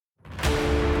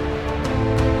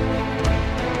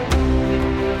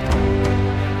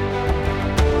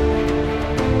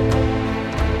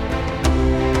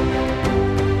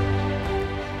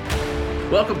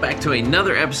welcome back to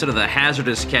another episode of the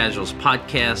Hazardous Casuals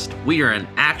podcast. We are an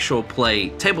actual play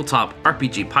tabletop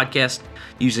RPG podcast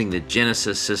using the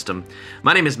Genesis system.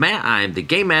 My name is Matt, I am the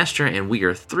Game Master, and we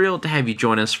are thrilled to have you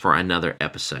join us for another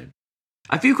episode.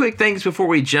 A few quick things before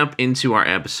we jump into our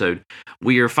episode.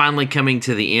 We are finally coming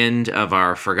to the end of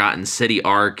our Forgotten City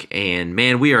arc, and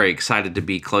man, we are excited to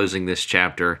be closing this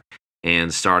chapter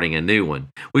and starting a new one.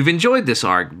 We've enjoyed this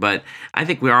arc, but I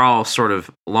think we are all sort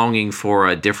of longing for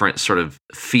a different sort of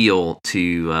feel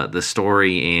to the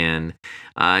story and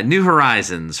new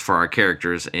horizons for our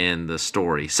characters and the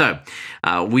story. So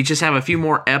we just have a few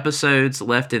more episodes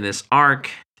left in this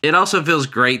arc. It also feels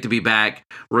great to be back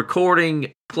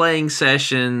recording, playing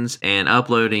sessions, and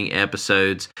uploading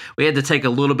episodes. We had to take a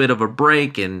little bit of a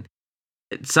break, and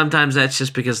sometimes that's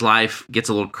just because life gets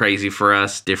a little crazy for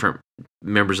us. Different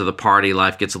members of the party,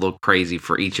 life gets a little crazy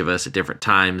for each of us at different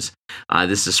times.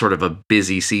 This is sort of a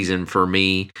busy season for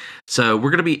me. So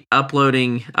we're going to be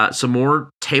uploading some more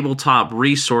tabletop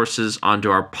resources onto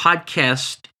our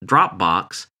podcast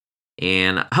Dropbox.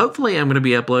 And hopefully I'm going to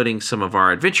be uploading some of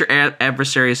our adventure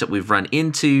adversaries that we've run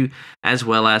into, as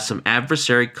well as some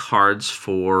adversary cards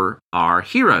for our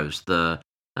heroes, the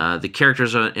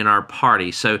characters in our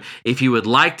party. So if you would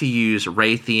like to use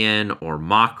Raytheon or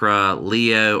Makra,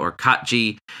 Leo, or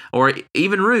Katji, or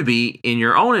even Ruby in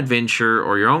your own adventure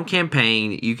or your own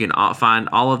campaign, you can find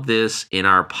all of this in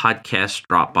our podcast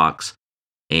Dropbox,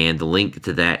 and the link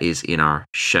to that is in our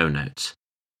show notes.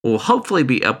 We'll hopefully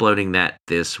be uploading that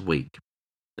this week.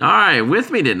 All right, with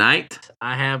me tonight,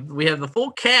 we have the full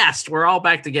cast. We're all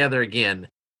back together again,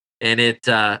 and it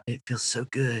feels so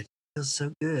good. It feels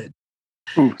so good.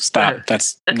 Ooh, stop.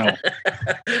 That's no.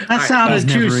 That sounded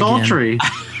too sultry.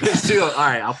 All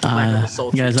right, I'll put my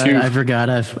sultry. Guys, I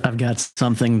forgot I've got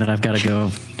something that I've got to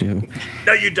go do.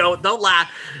 No, you don't. Don't lie.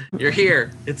 You're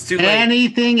here. It's too late.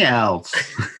 Anything else?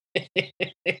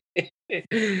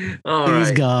 All Please,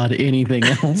 right. God, anything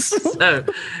else? So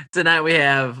tonight we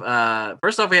have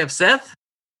first off we have Seth.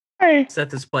 Hey,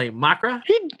 Seth is playing Makra.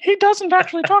 he doesn't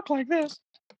actually talk like this.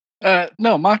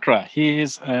 No, Makra.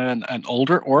 He's an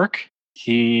older orc.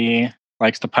 He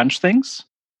likes to punch things.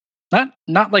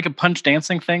 Not like a punch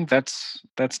dancing thing. That's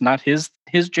not his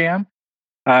jam.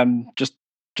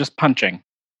 Just punching,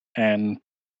 and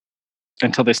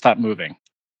until they stop moving.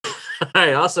 All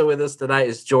right. Also with us tonight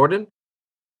is Jordan.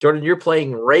 Jordan, you're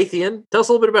playing Raytheon. Tell us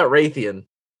a little bit about Raytheon.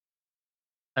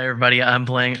 Hi, everybody. I'm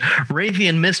playing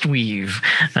Raytheon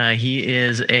Mistweave. He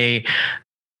is a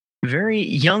very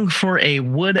young for a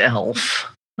wood elf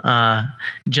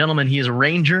gentleman. He is a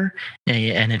ranger,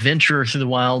 an adventurer through the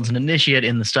wilds, an initiate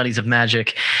in the studies of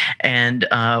magic. And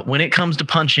when it comes to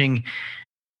punching,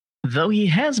 though he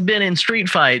has been in street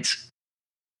fights,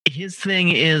 his thing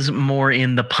is more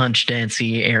in the punch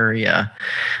dancey area.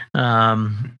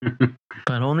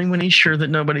 But only when he's sure that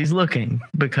nobody's looking,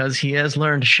 because he has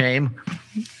learned shame.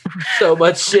 So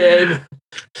much shame.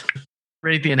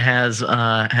 Raytheon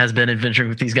has been adventuring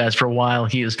with these guys for a while.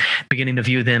 He is beginning to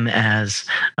view them as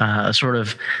a sort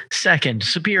of second,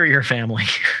 superior family.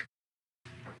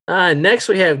 Next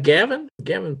we have Gavin.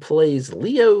 Gavin plays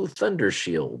Leo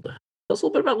Thundershield. Tell us a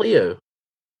little bit about Leo.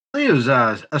 Leo's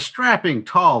a strapping,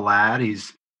 tall lad.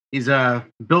 He's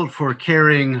built for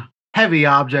carrying heavy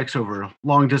objects over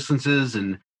long distances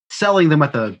and selling them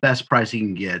at the best price he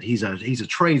can get. He's a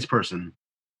tradesperson.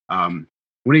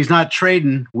 When he's not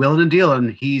trading, wheeling and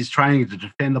dealing, he's trying to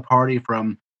defend the party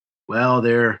from, well,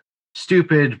 their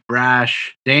stupid,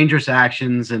 brash, dangerous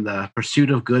actions in the pursuit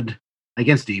of good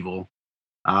against evil.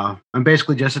 I'm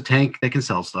basically just a tank that can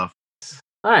sell stuff.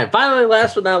 All right, finally,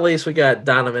 last but not least, we got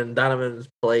Donovan. Donovan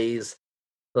plays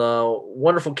the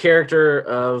wonderful character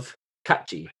of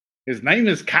Katji. His name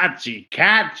is Katji.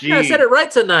 Katji. Yeah, I said it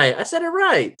right tonight. I said it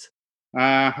right.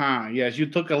 Yes, you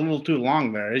took a little too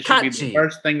long there. It should be the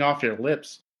first thing off your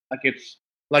lips. Like it's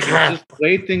just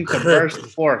waiting to burst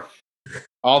forth.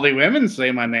 All the women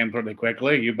say my name pretty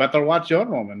quickly. You better watch your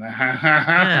woman.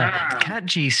 Yeah,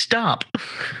 Katji, stop.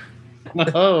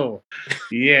 Oh,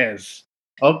 yes.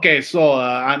 Okay, so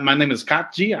my name is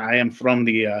Katji. I am from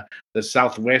the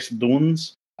Southwest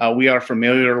Dunes. We are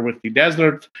familiar with the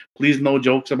desert. Please, no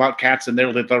jokes about cats in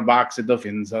their litter box. It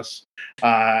offends us.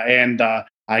 And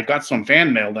I got some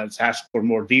fan mail that's asked for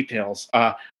more details.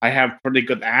 I have pretty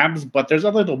good abs, but there's a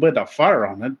little bit of fur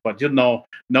on it. But, no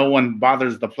one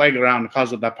bothers the playground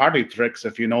because of the party tricks,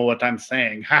 if you know what I'm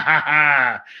saying. Ha, ha,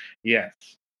 ha. Yes.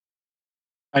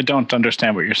 I don't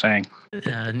understand what you're saying.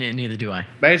 Neither do I.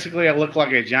 Basically, I look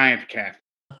like a giant cat.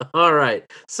 All right,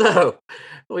 so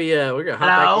we're gonna hop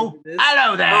back into this.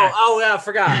 Hello there. Oh, yeah, I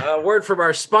forgot. A word from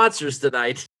our sponsors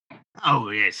tonight. Oh,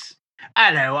 yes.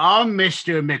 Hello, I'm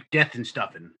Mr. McDeath and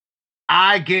Stuffin'.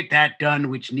 I get that done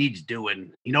which needs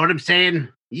doing. You know what I'm saying?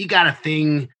 You got a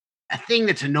thing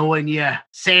that's annoying you,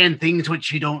 saying things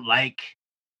which you don't like.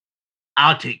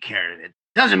 I'll take care of it.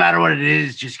 Doesn't matter what it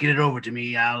is, just get it over to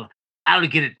me. I'll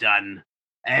get it done.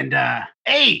 And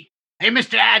hey,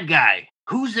 Mr. Ad Guy,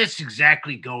 who's this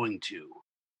exactly going to?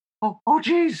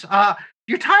 Geez,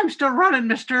 your time's still running,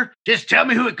 mister. Just tell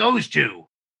me who it goes to.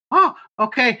 Oh,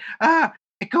 okay.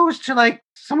 It goes to like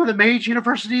some of the major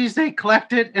universities. They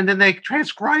collect it and then they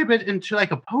transcribe it into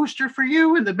like a poster for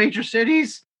you in the major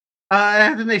cities.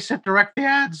 And then they send direct the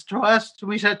ads to us and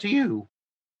we send it to you.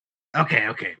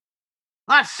 Okay.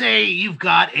 Let's say you've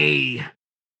got a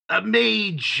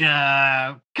mage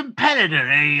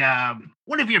competitor,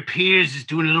 one of your peers is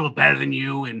doing a little better than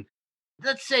you, and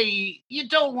let's say you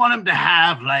don't want him to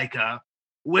have like a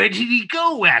where did he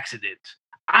go accident.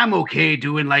 I'm okay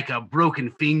doing like a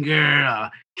broken finger,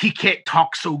 he can't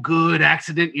talk so good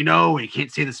accident, he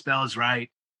can't say the spells right.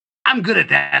 I'm good at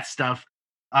that stuff.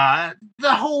 The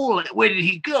whole where did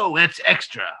he go, that's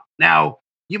extra. Now,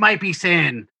 you might be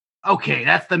saying, okay,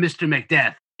 that's the Mr.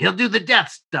 McDeath. He'll do the death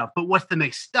stuff, but what's the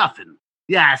McStuffin'?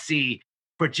 Yeah, see,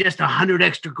 for just 100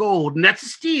 extra gold, and that's a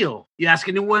steal. You ask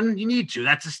anyone you need to,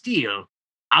 that's a steal.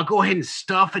 I'll go ahead and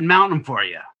stuff and mount them for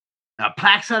you. Now,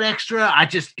 plaque's not extra.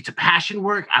 It's a passion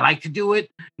work. I like to do it.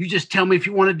 You just tell me if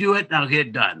you want to do it, and I'll get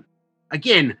it done.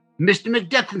 Again, Mr.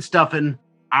 McDeath and Stuffin',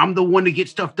 I'm the one to get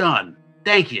stuff done.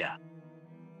 Thank you.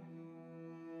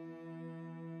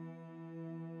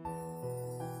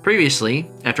 Previously,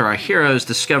 after our heroes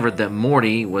discovered that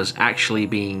Morty was actually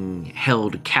being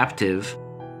held captive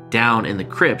down in the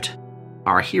crypt,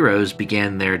 our heroes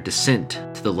began their descent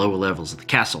to the lower levels of the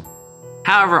castle.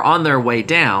 However, on their way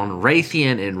down,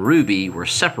 Raytheon and Ruby were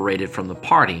separated from the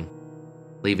party,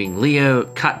 leaving Leo,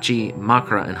 Katji,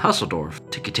 Makra, and Husseldorf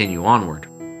to continue onward.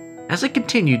 As they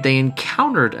continued, they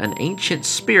encountered an ancient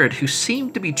spirit who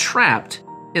seemed to be trapped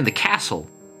in the castle.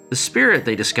 The spirit,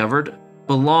 they discovered,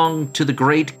 belonged to the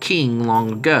great king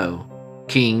long ago,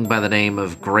 king by the name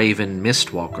of Graven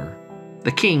Mistwalker.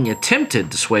 The king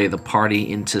attempted to sway the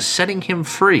party into setting him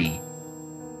free,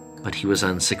 but he was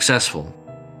unsuccessful.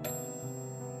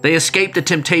 They escaped the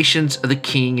temptations of the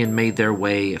king and made their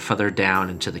way further down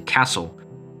into the castle,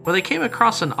 where they came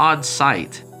across an odd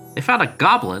sight. They found a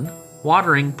goblin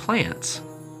watering plants.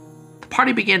 The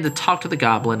party began to talk to the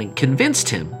goblin and convinced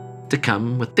him to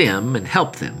come with them and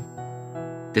help them.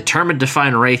 Determined to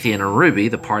find Raytheon and Ruby,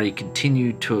 the party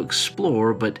continued to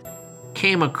explore, but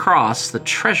came across the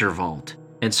treasure vault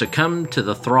and succumbed to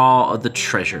the thrall of the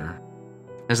treasure.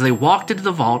 As they walked into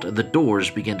the vault and the doors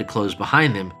began to close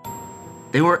behind them,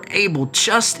 they were able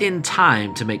just in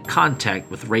time to make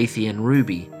contact with Raytheon and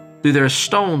Ruby through their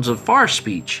stones of far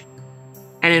speech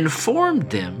and informed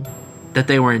them that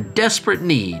they were in desperate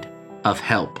need of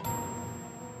help.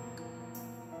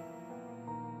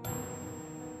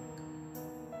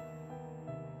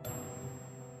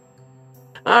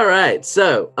 All right,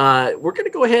 so we're going to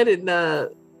go ahead and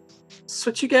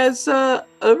switch you guys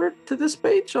over to this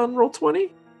page on Roll20.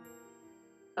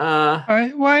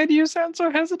 Why do you sound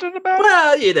so hesitant about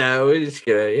it? Well, we're just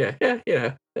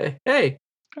gonna, hey.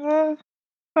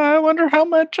 I wonder how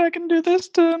much I can do this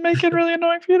to make it really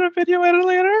annoying for you to video edit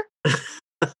later.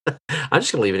 I'm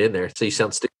just gonna leave it in there so you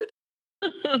sound stupid.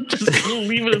 Just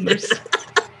leave it in there.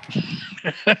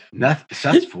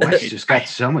 Seth's voice just got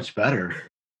so much better.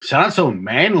 Sounds so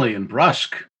manly and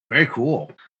brusque. Very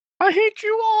cool. I hate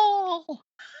you all.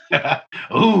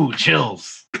 Ooh,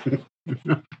 chills.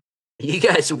 You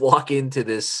guys walk into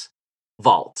this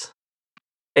vault,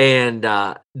 and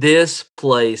this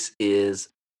place is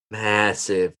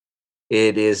massive.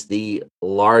 It is the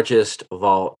largest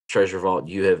treasure vault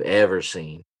you have ever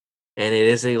seen, and it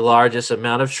is the largest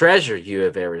amount of treasure you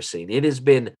have ever seen. It has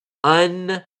been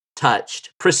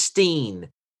untouched, pristine.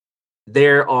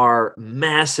 There are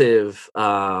massive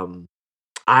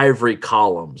ivory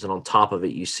columns, and on top of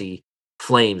it, you see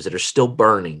flames that are still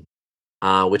burning.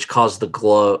 Which caused the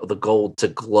gold to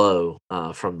glow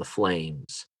from the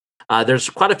flames. There's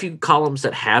quite a few columns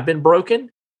that have been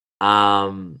broken,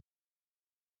 and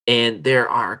there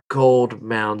are gold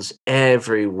mounds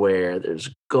everywhere.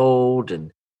 There's gold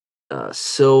and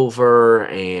silver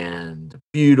and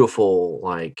beautiful,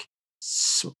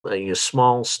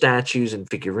 small statues and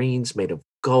figurines made of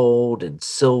gold and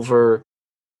silver.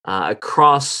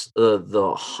 Across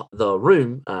the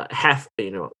room,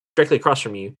 directly across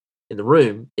from you. In the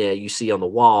room, you see on the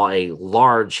wall a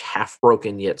large,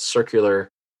 half-broken yet circular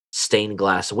stained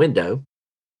glass window.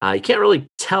 You can't really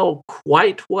tell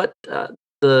quite what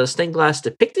the stained glass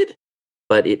depicted,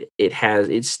 but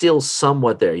it's still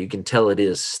somewhat there. You can tell it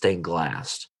is stained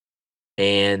glass.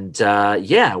 And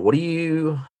what do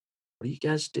you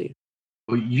guys do?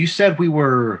 Well, you said we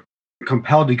were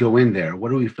compelled to go in there. What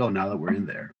do we feel now that we're in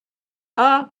there?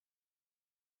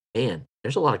 Man,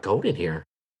 there's a lot of gold in here.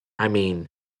 I mean,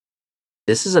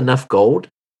 this is enough gold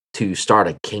to start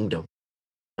a kingdom.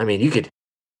 I mean, you could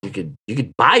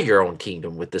buy your own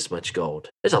kingdom with this much gold.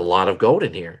 There's a lot of gold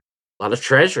in here. A lot of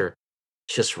treasure.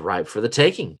 It's just ripe for the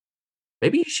taking.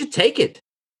 Maybe you should take it.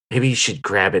 Maybe you should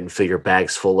grab it and fill your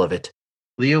bags full of it.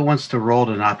 Leo wants to roll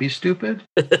to not be stupid.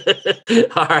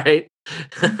 All right.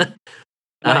 Can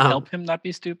I help him not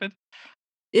be stupid?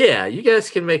 Yeah, you guys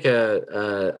can make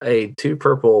a 2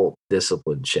 purple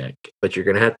discipline check, but you're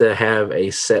gonna have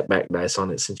a setback dice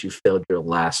on it since you failed your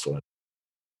last one.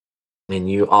 And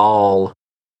you all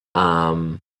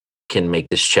can make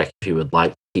this check if you would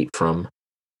like to keep from.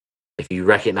 If you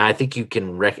recognize, I think you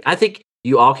can. I think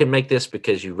you all can make this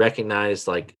because you recognize,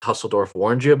 like, Husseldorf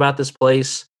warned you about this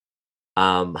place.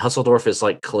 Husseldorf is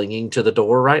like clinging to the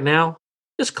door right now.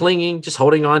 Just clinging, just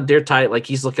holding on dear tight, like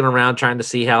he's looking around trying to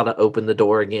see how to open the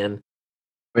door again.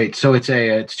 Wait, so it's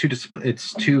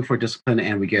 2 for discipline,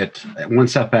 and we get 1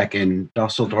 setback, and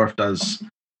Dusseldorf does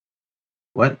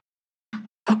what?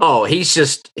 Oh, he's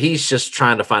just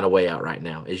trying to find a way out right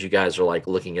now. As you guys are like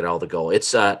looking at all the goal,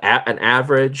 it's an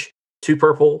average 2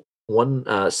 purple,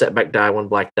 1 setback die, 1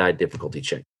 black die difficulty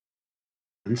check.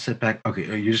 1 setback.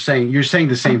 Okay, you're saying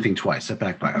the same thing twice.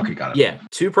 Setback die. Okay, got it. Yeah,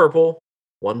 2 purple,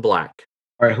 1 black.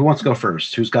 All right, who wants to go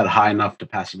first? Who's got high enough to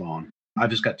pass it on? I've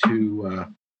just got 2.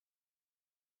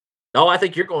 No, I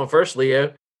think you're going first,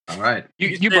 Leo. All right.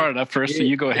 You brought it up first, so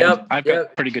you go ahead. Yep, I've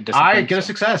got pretty good discipline. I get a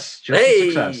success. Just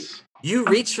a success. You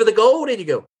reach for the gold and you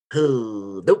go,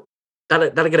 nope, not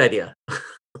a good idea.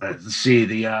 Let's see.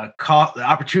 The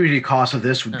opportunity cost of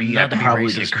this would be probably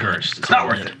just cursed. It's not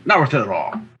worth it. Not worth it at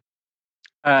all.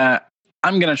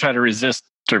 I'm going to try to resist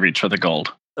to reach for the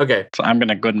gold. Okay. So I'm going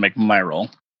to go ahead and make my roll.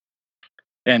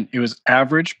 And it was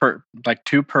average,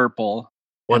 2 purple,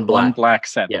 1 black. 1 black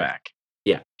setback.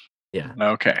 Yeah.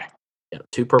 Okay. Yeah,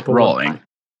 2 purple, rolling. 1 black.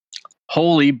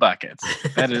 Holy buckets.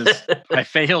 That is, I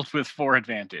failed with 4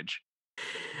 advantage.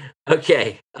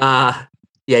 Okay.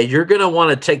 You're going to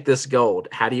want to take this gold.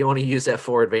 How do you want to use that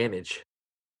 4 advantage?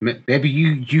 Maybe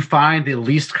you find the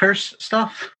least curse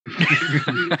stuff.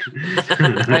 I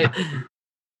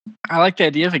like the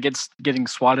idea of it getting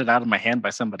swatted out of my hand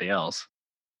by somebody else.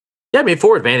 Yeah, I mean,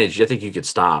 4 advantage, I think you could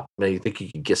stop. I mean, you think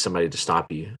you could get somebody to stop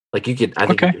you. Like you could, I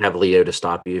think you could have Leo to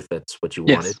stop you if that's what you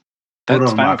wanted.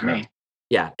 That's fine with me.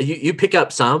 Yeah, you pick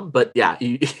up some, but yeah,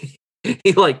 he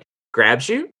like grabs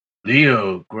you.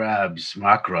 Leo grabs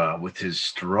Makra with his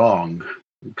strong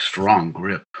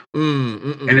grip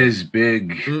and his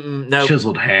big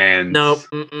chiseled hands. Nope.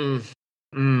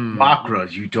 Makra,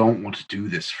 you don't want to do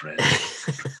this, friend.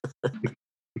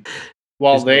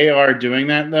 While they are doing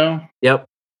that, though, yep,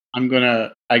 I'm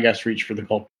gonna, I guess, reach for the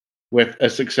gold with a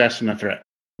success and a threat.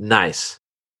 Nice.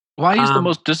 Why is the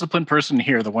most disciplined person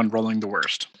here the one rolling the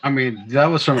worst? I mean, that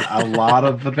was from a lot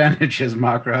of advantages,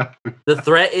 Makra. The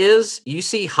threat is you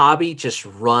see Hobby just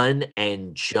run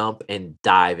and jump and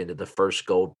dive into the first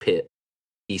gold pit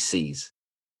he sees.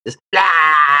 Just,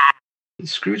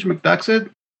 Scrooge McDuck said?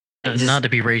 Not to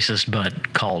be racist,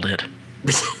 but called it.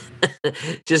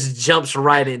 Just jumps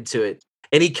right into it.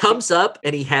 And he comes up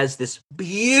and he has this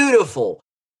beautiful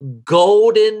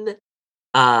golden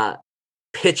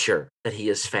pitcher that he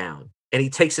has found, and he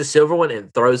takes a silver one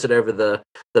and throws it over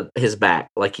his back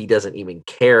like he doesn't even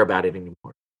care about it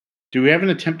anymore. Do we have an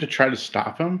attempt to try to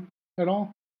stop him at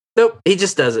all? Nope, he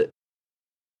just does it.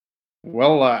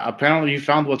 Well, apparently you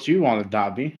found what you wanted,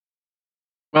 Dobby.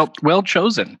 Well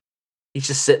chosen. He's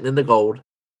just sitting in the gold.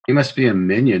 He must be a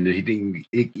minion. You didn't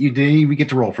even get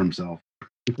to roll for himself.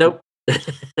 Nope.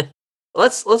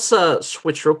 Let's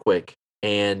switch real quick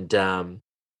and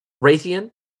Raytheon.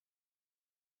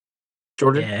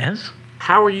 Jordan, yes.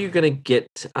 How are you going to get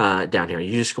down here? Are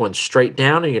you just going straight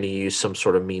down? Are you going to use some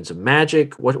sort of means of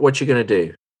magic? What you going to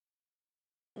do?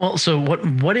 Well, so what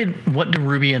do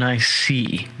Ruby and I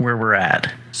see where we're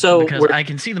at? So because I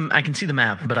can see the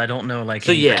map, but I don't know any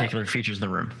particular features in the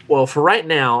room. Well, for right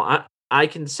now, I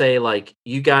can say like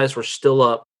you guys were still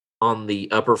up on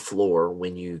the upper floor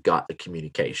when you got the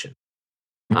communication.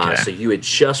 Okay. So you had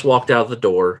just walked out of the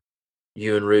door.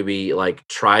 You and Ruby like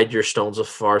tried your Stones of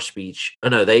Far Speech. Oh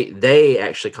no, they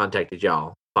actually contacted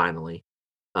y'all finally.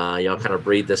 Y'all kind of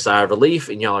breathed a sigh of relief,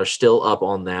 and y'all are still up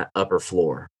on that upper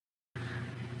floor.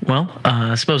 Well,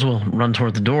 I suppose we'll run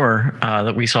toward the door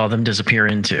that we saw them disappear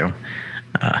into.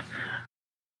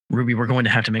 Ruby, we're going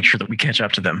to have to make sure that we catch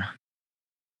up to them.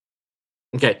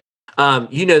 Okay.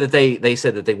 You know that they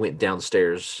said that they went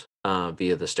downstairs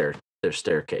via their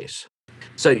staircase.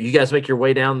 So you guys make your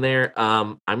way down there.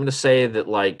 I'm gonna say that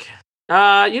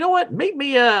you know what? Make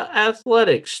me a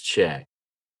athletics check.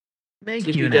 Make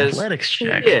See if you an guys- athletics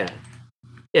check. Yeah.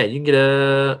 You can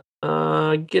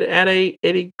add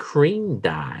a green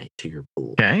die to your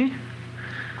pool. Okay.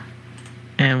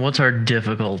 And what's our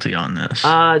difficulty on this?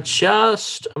 I'm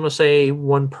gonna say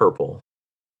 1 purple.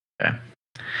 Okay.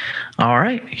 All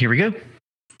right, here we go.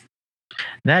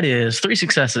 That is 3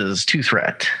 successes, 2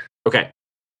 threat. Okay.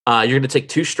 You're going to take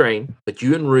 2 strain, but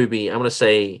you and Ruby, I'm going to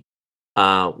say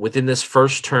within this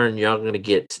first turn, y'all going to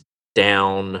get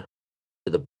down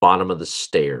to the bottom of the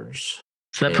stairs.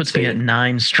 So that puts me at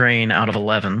 9 strain out of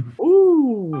 11.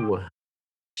 Ooh.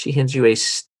 She hands you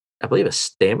I believe a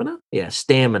stamina? Yeah,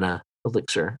 stamina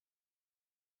elixir.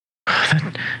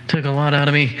 That took a lot out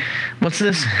of me. What's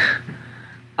this?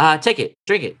 Take it.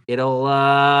 Drink it. It'll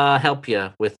help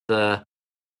you with the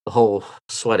whole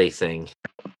sweaty thing.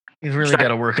 You've really got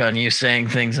to work on you saying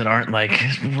things that aren't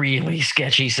really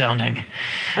sketchy sounding.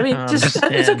 I mean,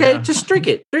 it's okay. Just drink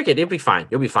it. Drink it. It'll be fine.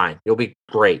 You'll be fine. You'll be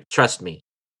great. Trust me.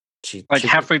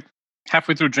 Halfway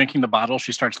through drinking the bottle,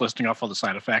 she starts listing off all the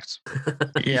side effects.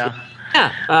 Yeah.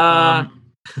 Yeah.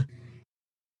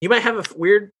 You might have a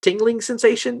weird tingling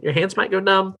sensation. Your hands might go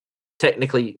numb.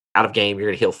 Technically, out of game, you're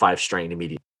going to heal 5 strain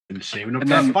immediately. And saving up And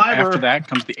that then fiber. after that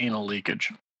comes the anal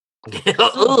leakage.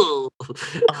 Ooh.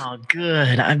 Oh,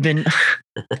 good. I've been.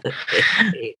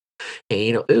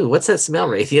 Ooh, what's that smell,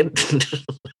 Raytheon?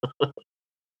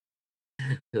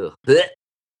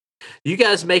 You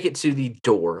guys make it to the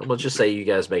door. I'm going to just say you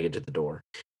guys make it to the door.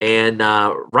 And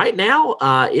right now,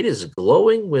 it is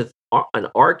glowing with an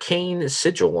arcane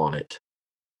sigil on it.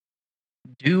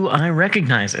 Do I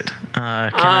recognize it?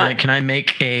 Can I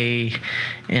make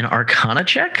an Arcana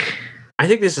check? I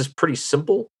think this is pretty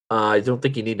simple. I don't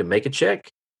think you need to make a check.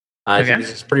 I think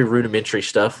this is pretty rudimentary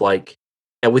stuff.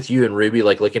 And with you and Ruby,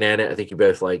 looking at it, I think you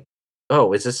both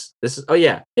oh, is this? Oh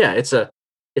yeah, it's a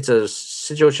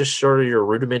sigil. It's just sort of your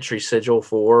rudimentary sigil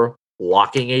for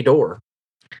locking a door.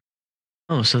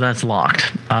 Oh, so that's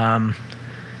locked.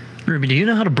 Ruby, do you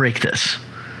know how to break this?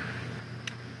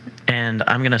 And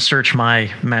I'm going to search my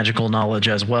magical knowledge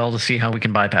as well to see how we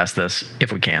can bypass this,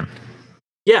 if we can.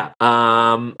 Yeah,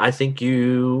 I think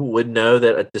you would know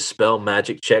that a dispel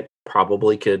magic check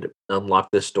probably could unlock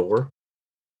this door.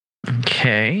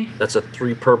 Okay. That's a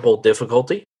 3 purple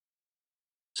difficulty.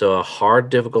 So a hard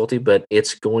difficulty, but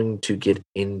it's going to get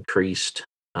increased.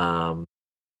 All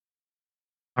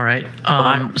right.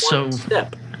 By 1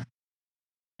 step.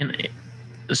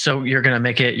 So you're going to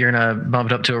make it, you're going to bump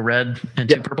it up to a red and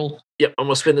 2 purple? Yep, I'm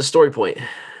going to spend the story point.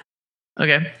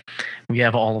 Okay. We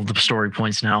have all of the story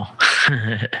points now.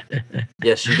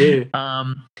 Yes, you do.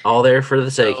 All there for the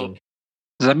taking.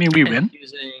 Does that mean we win?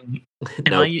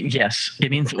 Yes, it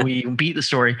means we beat the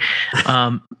story.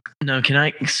 No,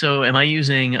 am I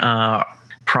using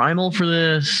Primal for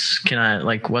this? Can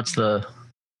I, what's the...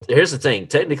 Here's the thing.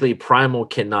 Technically, Primal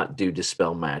cannot do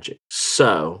Dispel Magic.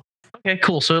 So... Okay,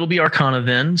 cool. So it'll be Arcana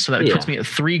then. So that puts me at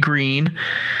 3 green.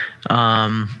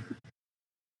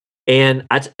 And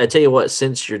I tell you what,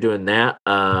 since you're doing that,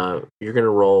 you're going to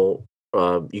roll...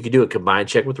 you can do a combined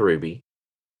check with Ruby.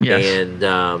 Yes.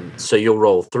 And so you'll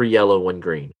roll 3 yellow, 1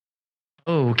 green.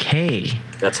 Okay.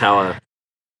 That's how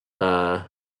it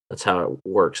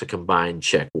works. A combined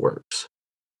check works.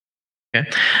 Okay.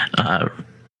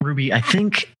 Ruby, I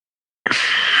think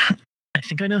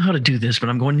I know how to do this, but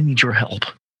I'm going to need your help.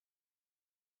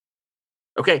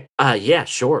 Okay. Yeah,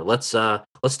 sure. Let's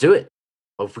do it.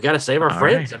 Well, if we got to save our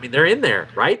friends. Right. I mean, they're in there,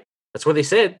 right? That's what they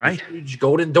said. Right. Huge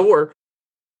golden door.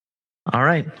 All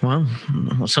right. Well,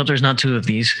 so there's not 2 of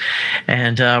these,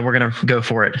 and we're going to go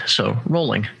for it. So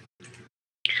rolling.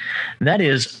 That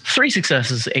is 3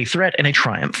 successes, a threat, and a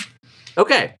triumph.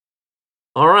 Okay.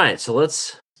 All right. So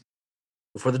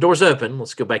before the door's open,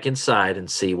 let's go back inside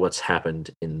and see what's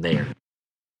happened in there.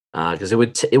 Because it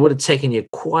would have taken you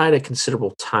quite a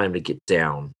considerable time to get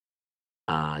downstairs.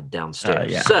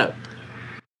 Yeah. So,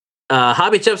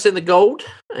 Hobby jumps in the gold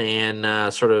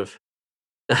and sort of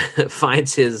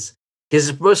finds his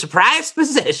most prized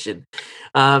possession.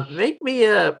 Make me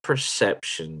a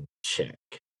perception check.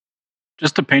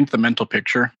 Just to paint the mental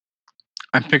picture,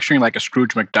 I'm picturing like a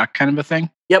Scrooge McDuck kind of a thing.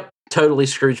 Yep, totally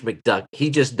Scrooge McDuck. He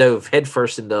just dove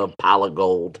headfirst into a pile of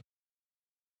gold.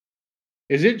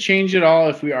 Is it changed at all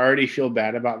if we already feel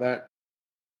bad about that?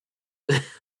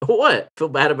 What? Feel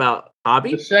bad about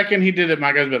Hobby? The second he did it,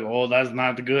 my guy's been, oh, that's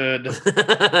not good.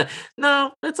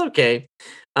 No, that's okay.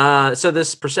 So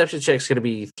this perception check is going to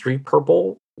be 3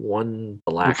 purple, 1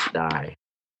 black die.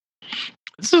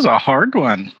 This is a hard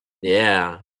one.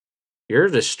 Yeah. You're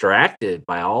distracted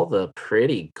by all the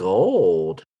pretty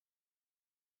gold.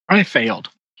 I failed.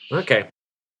 Okay.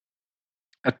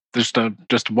 Just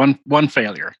one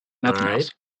failure. Nothing All right. else.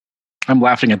 I'm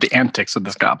laughing at the antics of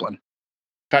this goblin.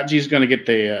 Kaji's going to get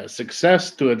the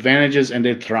success, 2 advantages, and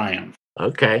a triumph.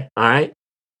 Okay. All right.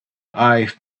 I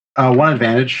 1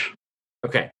 advantage.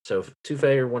 Okay. So 2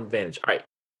 failure, 1 advantage. All right.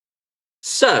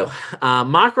 So,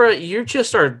 Makra, you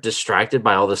just are distracted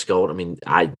by all this gold. I mean,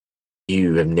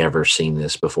 you have never seen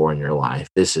this before in your life.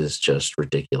 This is just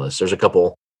ridiculous. There's a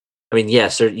couple. I mean,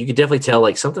 yes, you could definitely tell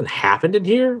like something happened in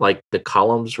here. Like the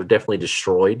columns were definitely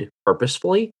destroyed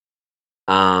purposefully.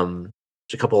 There's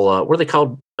a couple. What are they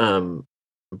called?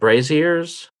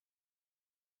 Braziers.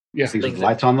 Yeah. Things with Things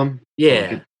lights on them.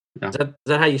 Yeah. Yeah. Is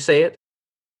that how you say it?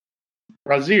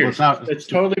 Braziers. Well, it's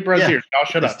totally Braziers. Y'all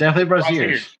shut It's up. definitely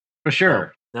Braziers. For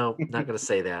sure. No, I'm not going to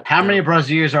say that. How No. many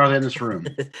Braziers are there in this room?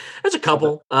 There's a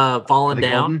couple Are fallen they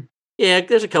down. golden? Yeah,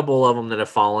 there's a couple of them that have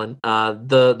fallen.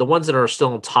 The ones that are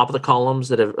still on top of the columns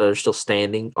that are still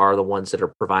standing are the ones that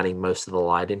are providing most of the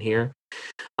light in here.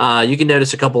 You can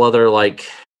notice a couple other like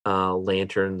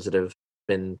lanterns that have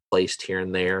been placed here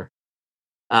and there.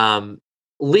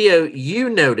 Leo, you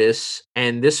notice,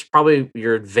 and this is probably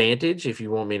your advantage if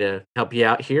you want me to help you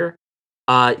out here.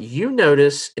 You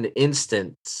notice an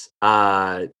instance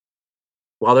while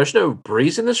there's no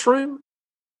breeze in this room,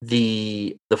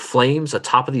 the flames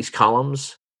atop of these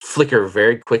columns flicker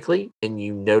very quickly, and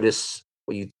you notice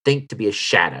what you think to be a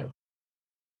shadow.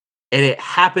 And it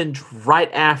happened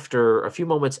right after, a few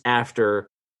moments after,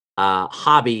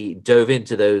 Hobby dove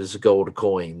into those gold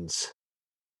coins.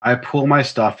 I pull my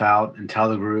stuff out and tell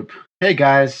the group, "Hey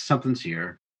guys, something's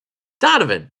here."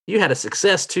 Donovan, you had a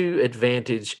success, 2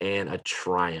 advantage, and a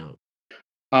triumph.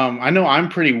 I know I'm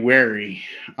pretty wary.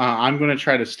 I'm going to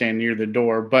try to stand near the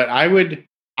door, but I would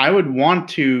want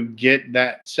to get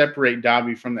that separate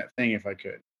Dobby from that thing if I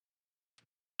could.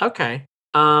 Okay.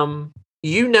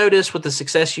 You notice with the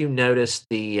success, you notice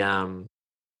the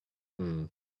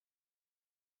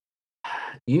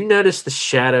you notice the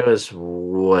shadow as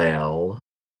well.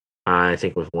 I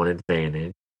think with 1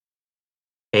 advantage,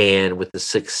 and with the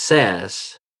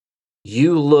success,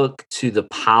 you look to the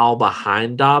pile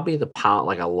behind Dobby, the pile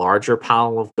like a larger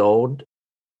pile of gold.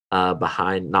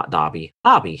 Behind not Dobby,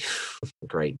 Hobby.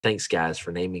 Great, thanks guys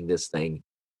for naming this thing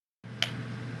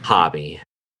Hobby.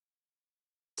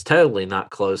 It's totally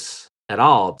not close at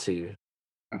all to.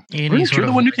 Any Weren't sort you the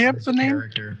of one who voice came of up with the the name?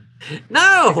 character.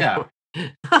 No, Yeah.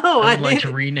 no, I would like to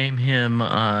didn't. rename him.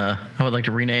 I would like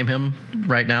to rename him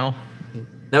right now.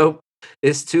 Nope,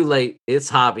 it's too late. It's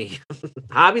Hobby,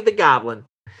 Hobby the Goblin.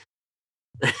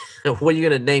 What are you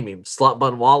gonna name him? Slut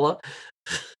Bunwalla?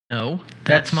 No,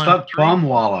 that's my. Suck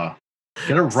Bumwalla.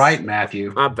 Get it right,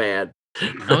 Matthew. My bad.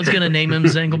 I was gonna name him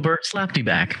Zengelbert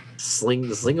Slapdyback.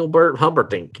 Slinglebert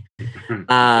Humperdinck.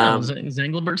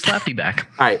 Zengelbert Slapdyback.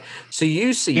 All right, so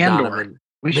you see Andor. Donovan.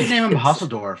 We should name him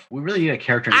Hustledorf. We really need a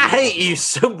character name. I hate you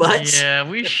so much. Yeah,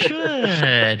 we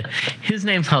should. His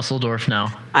name's Hustledorf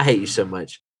now. I hate you so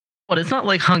much. But it's not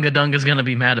like Hunga Dunga's gonna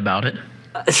be mad about it.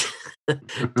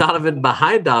 Donovan,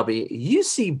 behind Dobby, you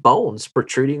see bones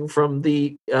protruding from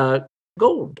the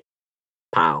gold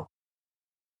pile.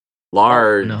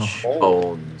 Large no.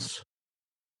 bones.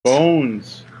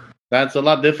 Bones. That's a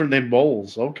lot different than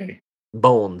bowls. Okay.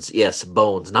 Bones, yes,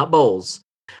 bones, not bowls.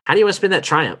 How do you want to spend that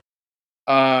triumph?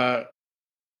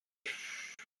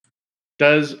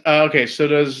 Does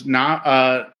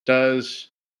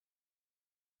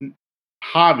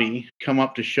Hobby come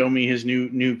up to show me his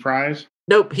new prize?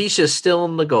 Nope, he's just still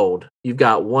in the gold. You've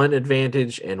got 1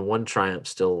 advantage and 1 triumph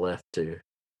still left to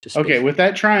speak. Okay, with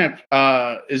that triumph,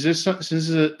 since this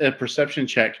is a perception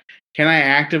check, can I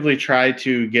actively try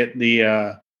to get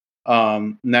the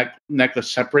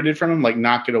necklace separated from him, like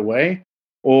knock it away,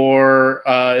 or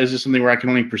is this something where I can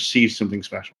only perceive something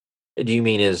special? Do you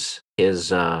mean his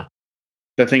The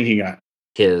thing he got.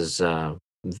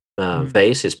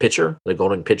 vase, his pitcher, the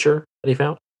golden pitcher that he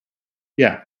found?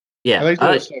 Yeah. Yeah. I think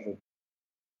there was several.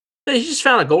 He just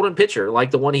found a golden pitcher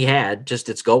like the one he had, just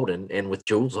it's golden and with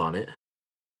jewels on it.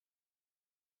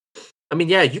 I mean,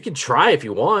 yeah, you can try if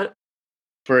you want.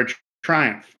 For a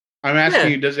triumph. I'm asking Yeah.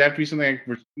 you, does it have to be something I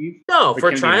can perceive? No, Or for a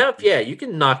can it be triumph, nothing? yeah, you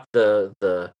can knock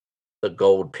the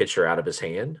gold pitcher out of his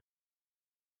hand.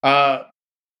 Not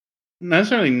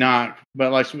necessarily not,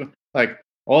 but like,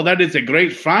 oh, that is a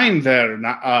great find there,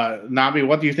 Nabi.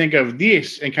 What do you think of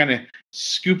this? And kind of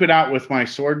scoop it out with my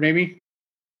sword, maybe,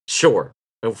 Sure.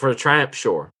 For a triumph,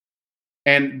 sure.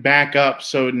 and back up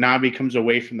so Nabi comes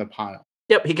away from the pile.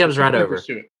 Yep, he comes right over.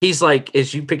 Pursue it. He's like,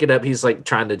 as you pick it up, he's like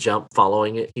trying to jump,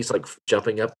 following it. He's like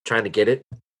jumping up, trying to get it.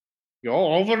 Yo,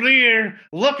 over here.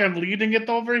 Look, I'm leading it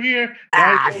over here.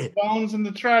 Ah. Guys, those bones in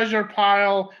the treasure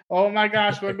pile. Oh my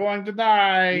gosh, we're going to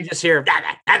die. You just hear him,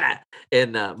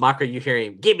 and Mako, you hear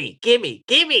him, gimme.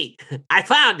 I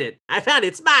found it.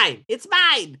 It's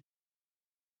mine.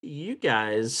 You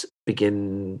guys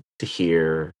begin to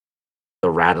hear the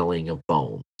rattling of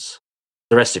bones.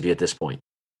 The rest of you at this point.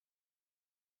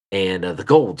 And the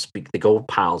gold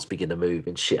piles begin to move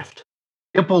and shift.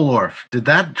 Ippelorf, did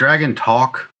that dragon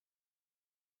talk?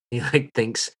 He like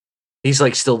thinks he's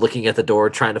like still looking at the door,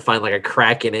 trying to find like a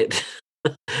crack in it.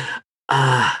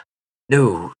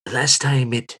 No. Last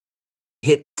time it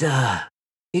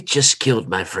just killed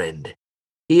my friend.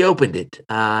 He opened it.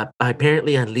 I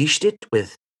apparently unleashed it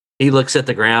with. He looks at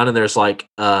the ground and there's like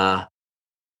some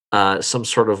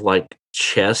sort of like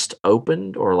chest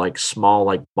opened or like small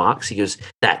like box. He goes,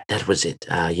 that was it.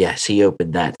 Yes, he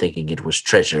opened that thinking it was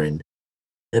treasure, and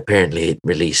apparently it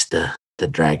released the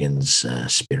dragon's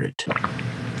spirit.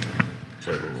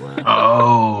 So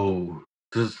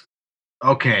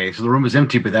okay, so the room is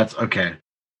empty, but that's okay.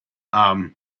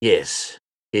 Yes,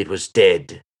 it was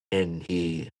dead, and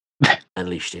he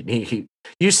unleashed it.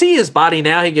 You see his body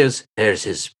now. He goes, there's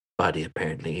his body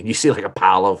apparently, and you see like a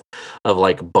pile of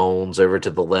like bones over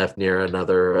to the left near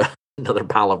another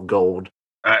pile of gold.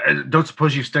 Don't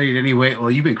suppose you've studied anyway.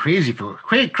 Well, you've been crazy for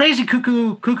crazy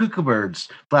cuckoo birds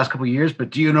the last couple of years, but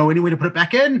do you know any way to put it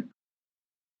back in?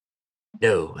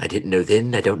 No, I didn't know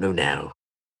then. I don't know now.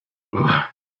 Ugh.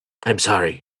 I'm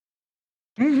sorry.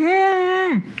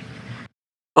 Mm-hmm.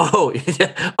 Oh,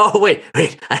 wait.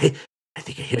 I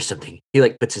think I hear something. He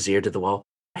like puts his ear to the wall.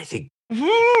 I think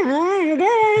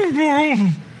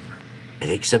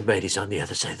somebody's on the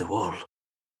other side of the wall.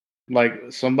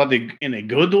 Like somebody in a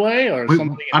good way or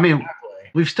something in a bad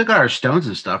way? We've still got our stones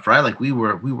and stuff, right? Like we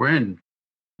were in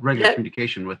regular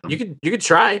communication with them. You could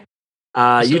try.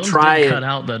 You Stones try did and, cut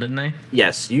out though, didn't they?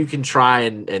 yes, you can try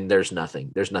and there's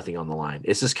nothing. There's nothing on the line.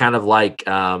 It's just kind of like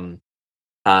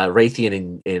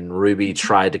Raytheon and Ruby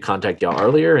tried to contact y'all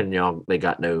earlier, and they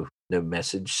got no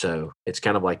message. So it's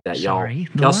kind of like that. Sorry,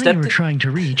 the y'all line stepped you were in- trying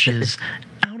to reach is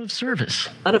out of service.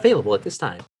 unavailable at this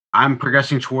time. I'm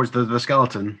progressing towards the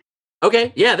skeleton.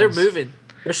 Okay, yeah, they're Yes. moving.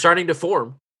 They're starting to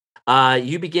form.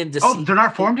 You begin to Oh, see. they're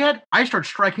not formed yet? I start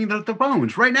striking the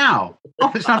bones right now.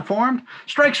 Oh, it's not formed?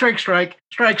 Strike. It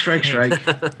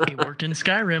worked in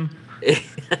Skyrim.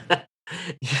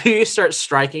 You start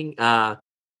striking.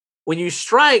 When you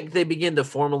strike, they begin to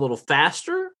form a little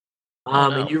faster. No.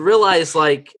 And you realize,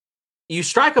 like, you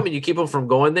strike them and you keep them from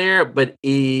going there, but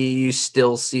you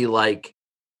still see, like,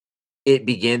 it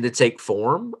begin to take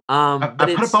form. I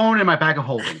put a bone in my bag of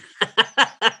holding.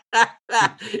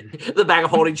 The bag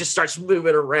of holding just starts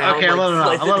moving around. Okay, I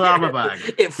let it out of my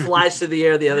bag. It flies to the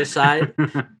air the other side.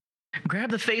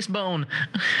 Grab the face bone.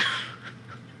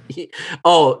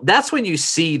 Oh, that's when you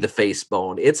see the face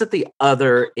bone. It's at the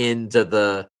other end of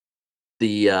the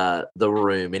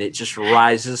room, and it just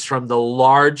rises from the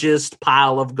largest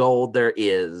pile of gold there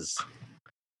is.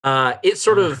 It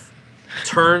sort of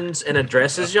turns and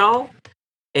addresses y'all,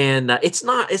 and it's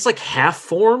like half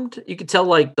formed. You can tell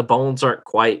like the bones aren't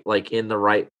quite like in the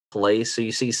right place, so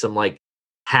you see some like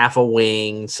half a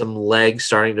wing, some legs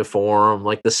starting to form,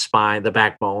 like the spine, the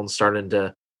backbone starting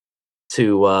to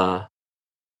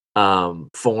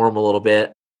form a little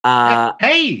bit.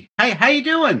 Hey, how you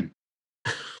doing?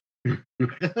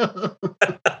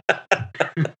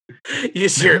 You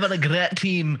see her, Having a great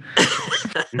team.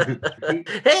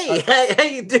 hey, how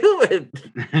you doing?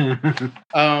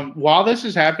 While this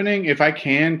is happening, if I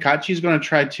can, Kachi's going to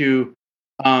try to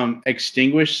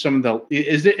extinguish some of the.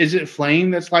 Is it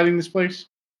flame that's lighting this place?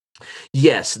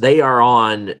 Yes, they are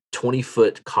on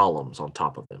 20-foot columns on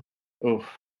top of them. Oh,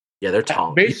 Yeah, they're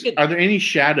tall. Are there any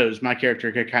shadows my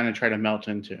character could kind of try to melt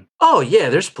into? Oh yeah,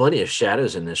 there's plenty of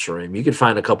shadows in this room. You could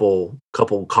find a couple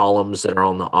columns that are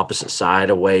on the opposite side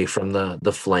away from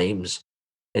the flames,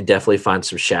 and definitely find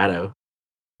some shadow.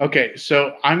 Okay,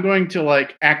 so I'm going to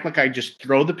like act like I just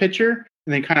throw the picture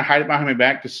and then kind of hide it behind my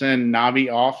back to send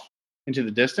Navi off into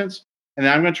the distance, and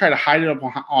then I'm going to try to hide it up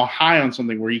on high on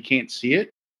something where you can't see it,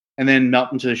 and then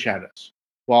melt into the shadows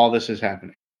while this is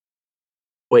happening.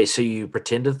 Wait, so you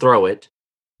pretend to throw it?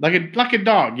 Like a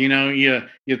dog, you know, you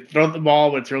throw the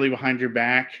ball, but it's really behind your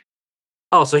back.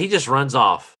 Oh, so he just runs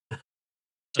off,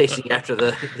 chasing after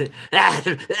the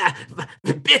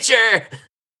pitcher.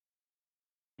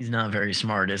 He's not very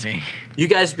smart, is he? You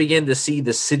guys begin to see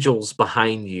the sigils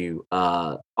behind you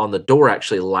on the door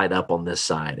actually light up on this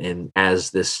side, and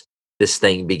as this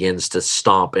thing begins to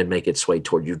stomp and make its way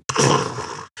toward you,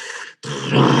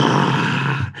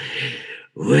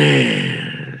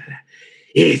 Well,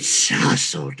 it's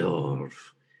Hasseldorf.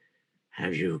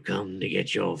 Have you come to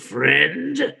get your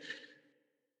friend?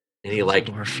 And he like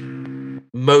Dusseldorf.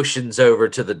 motions over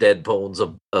to the dead bones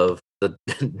of the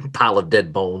pile of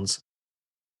dead bones.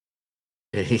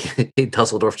 And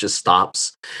Dusseldorf just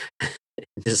stops,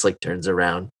 just like turns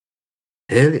around.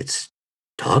 Well, it's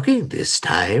talking this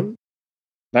time.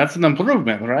 That's an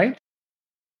improvement, right?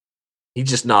 He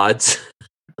just nods.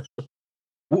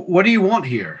 What do you want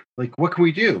here? Like, what can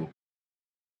we do?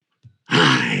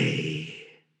 I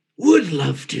would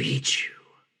love to eat you,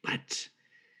 but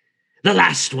the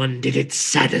last one didn't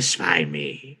satisfy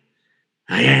me.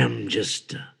 I am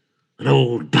just an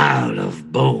old pile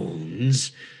of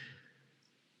bones.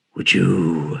 Would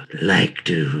you like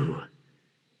to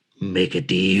make a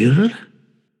deal?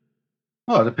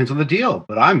 Well, it depends on the deal,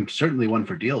 but I'm certainly one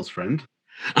for deals, friend.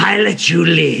 I let you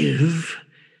live,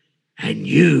 and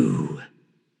you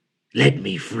let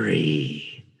me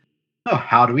free. Oh,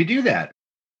 how do we do that?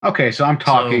 Okay, so I'm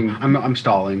talking. I'm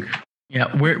stalling.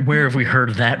 Yeah, where have we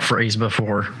heard that phrase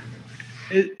before?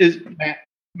 Is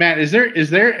Matt? Is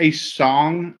there a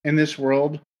song in this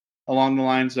world along the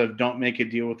lines of "Don't make a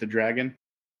deal with the dragon"?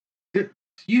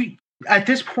 You at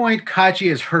this point, Kaji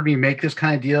has heard me make this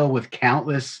kind of deal with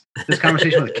this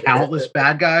conversation with countless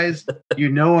bad guys. You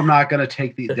know I'm not going to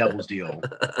take the devil's deal.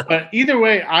 But either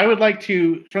way, I would like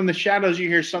to. From the shadows, you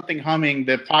hear something humming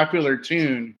the popular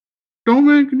tune. Don't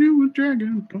make a deal with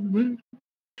dragon. Don't make.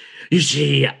 You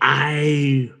see,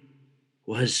 I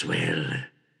was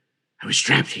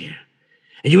trapped here.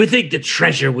 And you would think the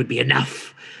treasure would be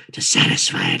enough to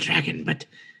satisfy a dragon, but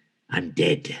I'm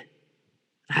dead.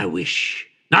 I wish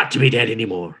not to be dead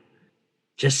anymore.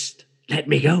 Just let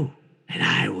me go, and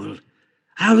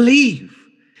I'll leave.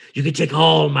 You can take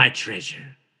all my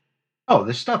treasure. Oh,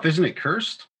 this stuff, isn't it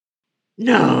cursed?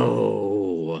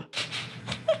 No.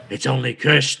 It's only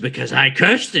cursed because I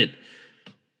cursed it.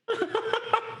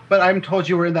 But I'm told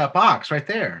you were in that box right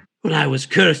there. Well, I was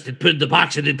cursed and put in the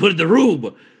box and then put in the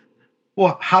room.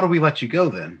 Well, how do we let you go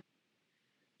then?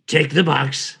 Take the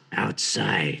box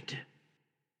outside.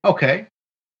 Okay.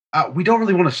 We don't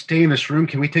really want to stay in this room.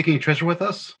 Can we take any treasure with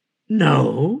us?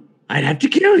 No, I'd have to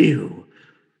kill you.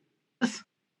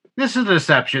 This is a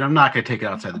deception. I'm not going to take it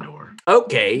outside the door.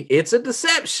 Okay, it's a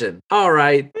deception. All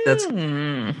right, that's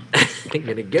Hmm. I'm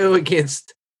gonna go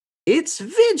against its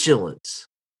vigilance.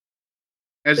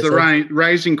 As It's the like-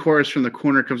 rising chorus from the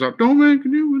corner comes up, "Don't make a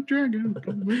deal with dragon."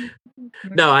 Don't make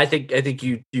No, I think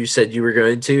you said you were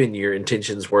going to, and your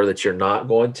intentions were that you're not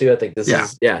going to. I think this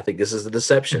is I think this is the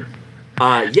deception.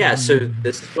 So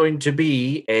this is going to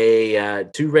be a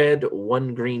 2 red,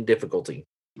 1 green difficulty.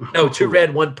 No, 2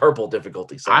 red, 1 purple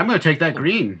difficulty. Sorry. I'm going to take that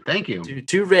green. Thank you.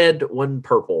 2 red, 1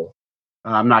 purple.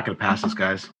 I'm not going to pass this,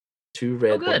 guys. 2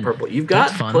 red, 1 good. purple. You've got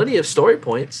That's fun. plenty of story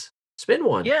points. Spend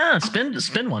 1. Yeah,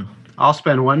 spin one. I'll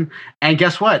spend one. And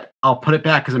guess what? I'll put it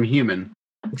back because I'm human.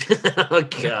 Oh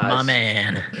gosh. My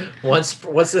man. What's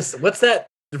this? What's that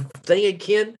thing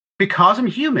again? Because I'm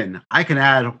human, I can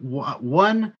add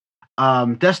one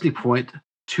destiny point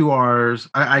to ours.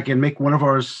 I can make one of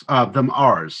ours them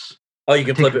ours. Oh, you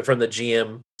can flip it from the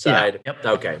GM side. Yep.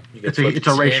 Okay. You can It's a flip it.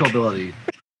 racial Sick. ability.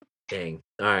 Dang.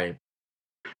 All right.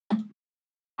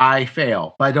 I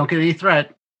fail, but I don't get any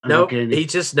threat. I don't Nope. get any- He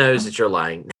just knows that you're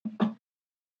lying.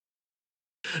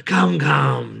 Come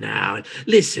now.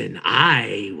 Listen,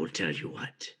 I will tell you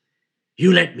what.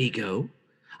 You let me go.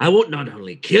 I won't not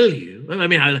only kill you.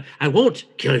 I won't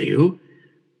kill you,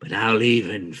 but I'll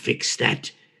even fix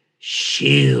that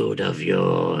shield of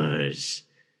yours.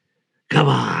 Come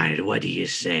on, what do you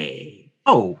say?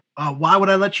 Oh, why would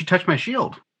I let you touch my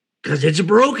shield? 'Cause it's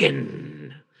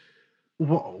broken.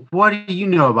 What do you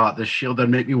know about this shield that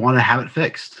make me want to have it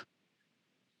fixed?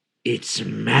 It's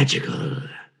magical.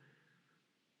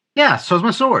 Yeah, so's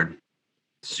my sword.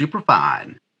 Super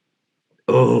fine.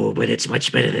 Oh, but it's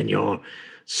much better than your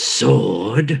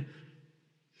sword.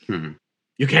 Hmm.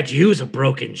 You can't use a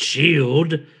broken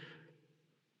shield.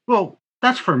 Well,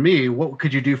 that's for me. What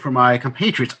could you do for my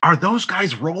compatriots? Are those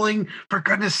guys rolling? For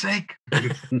goodness sake.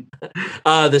 The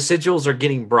sigils are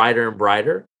getting brighter and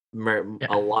brighter,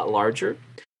 a lot larger.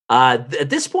 At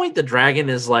this point, the dragon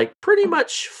is like pretty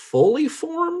much fully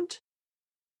formed.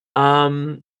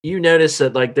 You notice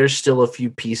that like there's still a few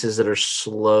pieces that are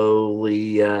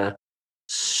slowly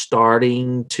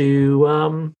starting to. I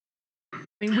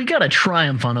mean, we got a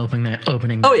triumph on opening that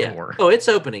door. Oh, it's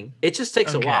opening. It just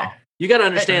takes Okay. a while. You got to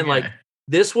understand, like Okay.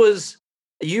 this was.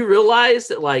 You realize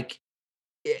that, like,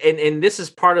 and this is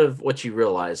part of what you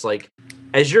realize, like,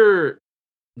 as you're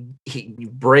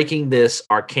breaking this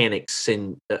arcane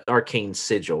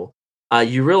sigil,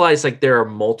 you realize like there are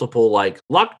multiple like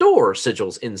locked door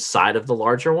sigils inside of the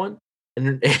larger one,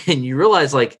 and you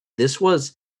realize like this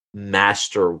was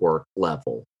masterwork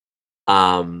level,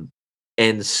 and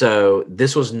so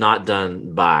this was not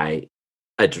done by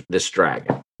this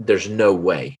dragon. There's no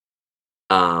way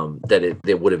that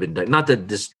it would have been done. Not that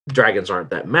this dragons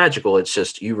aren't that magical. It's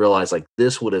just you realize like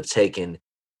this would have taken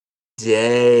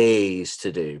days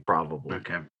to do probably.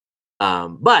 Okay.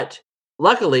 But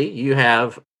luckily you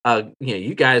have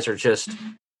you guys are just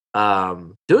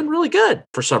doing really good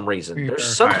for some reason.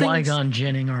 There's something Qui-Gon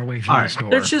Jenning our way through All the right. store.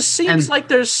 there just seems like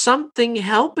there's something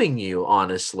helping you,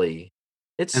 honestly.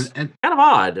 It's And kind of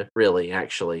odd, really,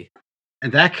 actually.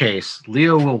 in that case,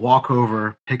 Leo will walk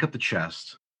over, pick up the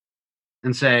chest,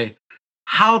 and say,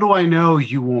 "How do I know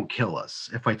you won't kill us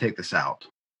if I take this out?"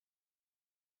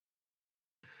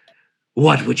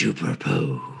 What would you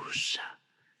propose?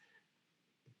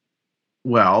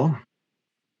 Well,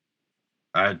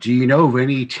 do you know of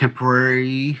any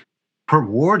temporary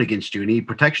reward against you, any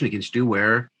protection against you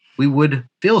where we would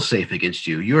feel safe against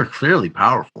you? You are clearly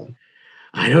powerful.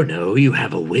 I don't know. You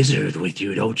have a wizard with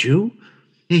you, don't you?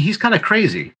 He's kind of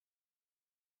crazy.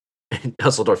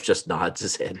 Dusseldorf just nods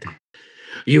his head.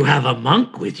 You have a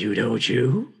monk with you, don't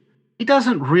you? He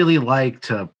doesn't really like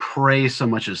to pray so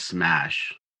much as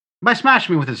smash. By smash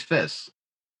me with his fists.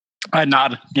 I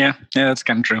nod. Yeah, that's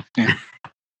kind of true. Yeah.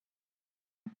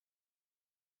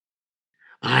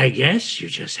 I guess you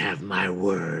just have my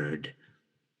word.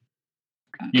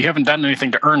 You haven't done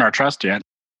anything to earn our trust yet.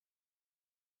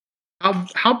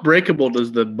 How breakable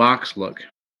does the box look?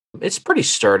 It's pretty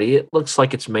sturdy. It looks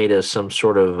like it's made of some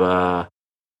sort of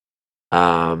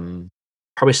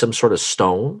probably some sort of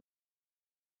stone.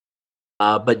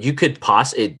 But you could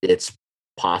it's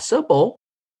possible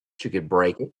that you could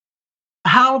break it.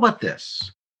 How about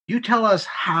this? You tell us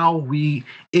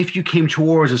if you came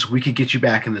towards us, we could get you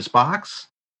back in this box,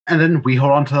 and then we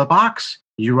hold on to the box.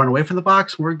 You run away from the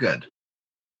box, we're good.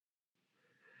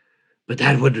 But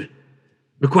that would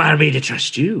require me to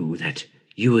trust you, that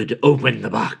you would open the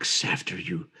box after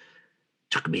you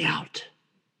took me out.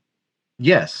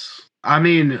 Yes. I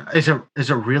mean, is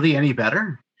it really any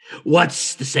better?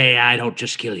 What's to say I don't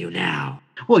just kill you now?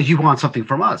 Well, you want something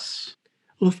from us.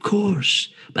 Well, of course,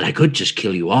 but I could just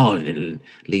kill you all and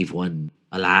leave one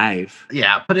alive.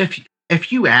 Yeah, but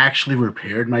if you actually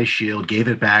repaired my shield, gave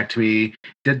it back to me,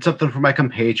 did something for my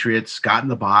compatriots, got in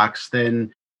the box,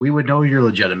 then we would know you're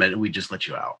legitimate and we'd just let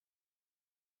you out.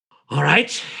 All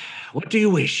right. What do you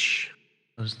wish?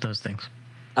 Those things.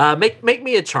 Make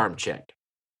me a charm check.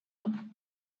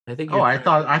 I think. I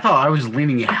thought I was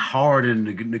leaning hard in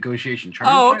negotiation. Charm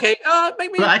Oh, check? okay.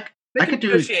 Make me. I Make a could do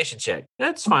negotiation check.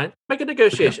 That's fine. Make a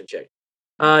negotiation check.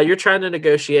 You're trying to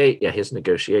negotiate. Yeah, his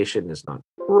negotiation is not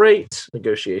great.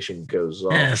 Negotiation goes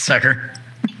off. Yeah, sucker.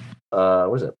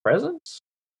 Was it presence?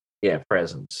 Yeah,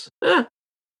 presence. 3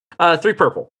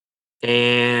 purple.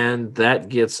 And that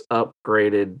gets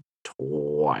upgraded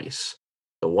twice.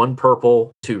 So 1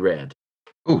 purple, 2 red.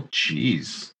 Oh,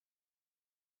 jeez.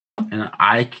 And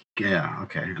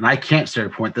okay. And I can't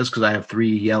start point this because I have 3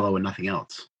 yellow and nothing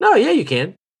else. No, yeah, you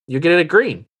can. You get it a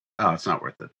green. Oh, it's not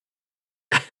worth it.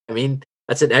 I mean,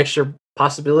 that's an extra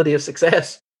possibility of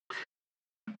success.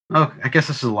 Oh, I guess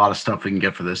this is a lot of stuff we can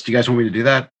get for this. Do you guys want me to do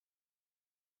that?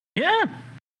 Yeah.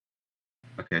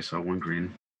 Okay, so 1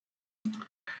 green.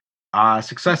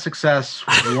 Success,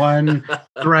 1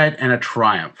 threat, and a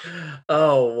triumph.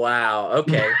 Oh, wow.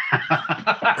 Okay.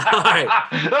 All right.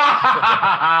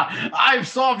 I've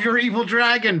solved your evil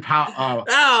dragon. My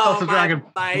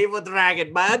evil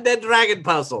dragon, my undead dragon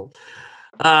puzzle.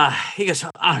 He goes,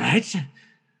 all right.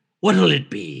 What'll it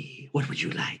be? What would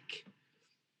you like?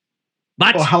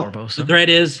 But the threat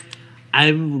is,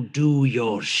 I will do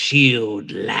your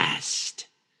shield last.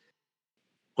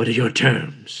 What are your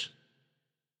terms?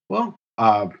 Well,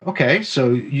 okay.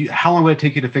 So how long would it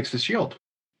take you to fix the shield?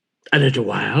 A little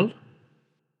while.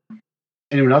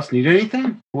 Anyone else need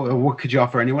anything? What could you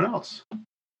offer anyone else? I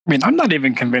mean, I'm not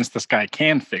even convinced this guy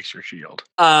can fix your shield.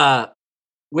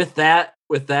 With that,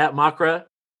 Makra,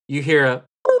 you hear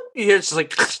it's just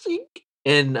like,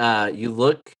 and you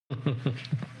look.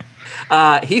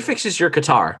 He fixes your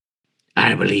guitar.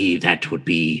 I believe that would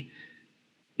be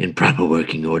in proper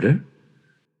working order.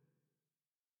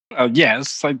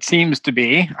 Yes, it seems to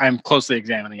be. I'm closely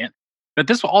examining it. But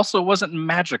this also wasn't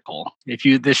magical. If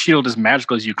this shield is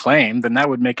magical as you claim, then that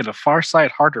would make it a far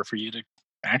sight harder for you to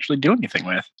actually do anything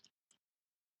with.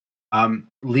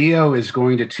 Leo is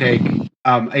going to take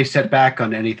a step back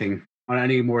on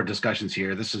any more discussions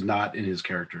here. This is not in his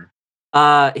character.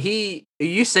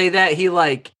 You say that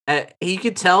he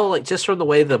could tell just from the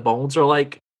way the bones are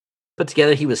put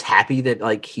together he was happy that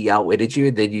like he outwitted you,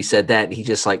 and then you said that, and he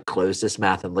just like closed his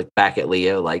mouth and looked back at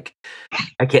Leo like,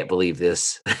 I can't believe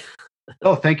this.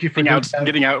 Oh, thank you for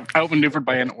getting outmaneuvered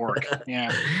by an orc.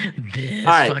 Yeah. This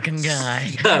All right. fucking guy.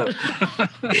 So,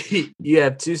 you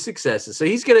have 2 successes. So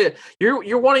he's gonna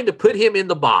you're wanting to put him in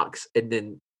the box, and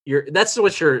then that's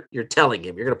what you're telling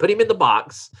him. You're gonna put him in the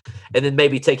box and then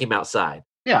maybe take him outside.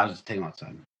 Yeah, I'll just take him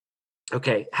outside.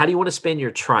 Okay. How do you want to spend your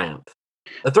triumph?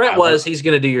 The threat was he's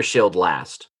gonna do your shield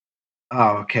last.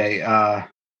 Oh, okay.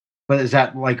 But is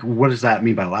that like, what does that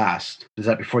mean by last? Is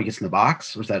that before he gets in the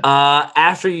box? Or is that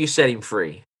After you set him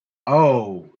free?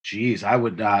 Oh, geez, I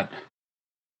would not.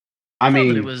 I thought mean,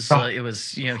 that it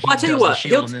was he Well, I'll tell you does what, the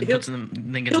shield and then puts them,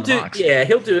 then gets in the box. Yeah,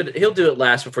 he'll do it. He'll do it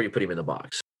last before you put him in the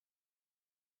box.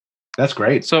 That's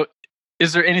great. So,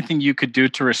 is there anything you could do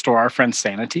to restore our friend's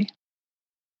sanity?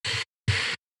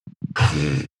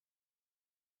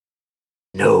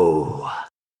 No,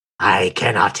 I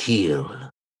cannot heal.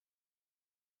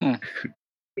 Would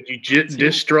you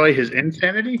destroy his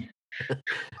insanity?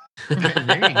 There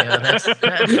you go. That's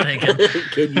thinking.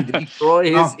 Can you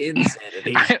destroy his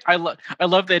insanity? I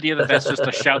love the idea that that's just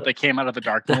a shout that came out of the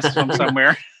darkness from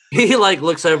somewhere. He like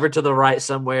looks over to the right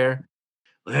somewhere.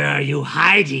 Where are you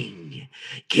hiding,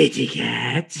 kitty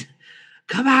cat?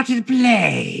 Come out and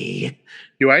play.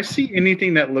 Do I see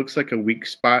anything that looks like a weak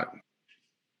spot?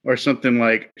 Or something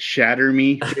like shatter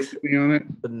me basically on it?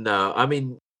 No, I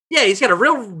mean, yeah, he's got a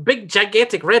real big,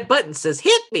 gigantic red button that says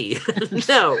 "hit me."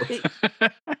 No,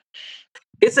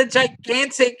 it's a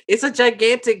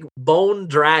gigantic bone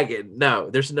dragon. No,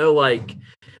 there's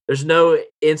no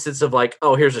instance of like,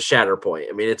 oh, here's a shatter point.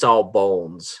 I mean, it's all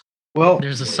bones. Well,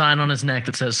 There's a sign on his neck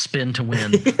that says "spin to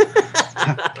win."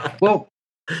 well,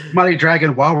 Mighty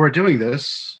Dragon, while we're doing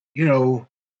this,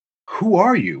 who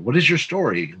are you? What is your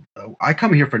story? I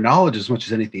come here for knowledge as much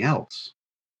as anything else.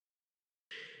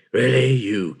 Really?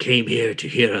 You came here to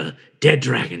hear a dead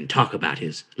dragon talk about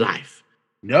his life?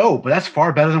 No, but that's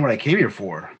far better than what I came here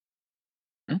for.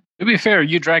 To be fair,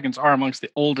 you dragons are amongst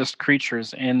the oldest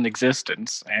creatures in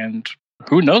existence, and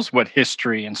who knows what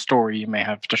history and story you may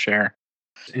have to share.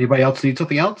 Anybody else need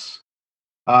something else?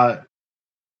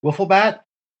 Wifflebat?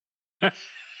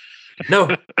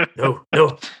 No,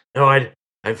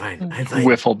 I'm fine. I'm fine.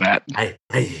 Wifflebat.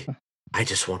 I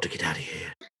just want to get out of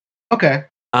here. Okay.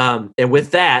 And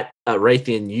with that,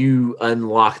 Raytheon, you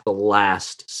unlock the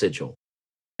last sigil.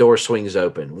 Door swings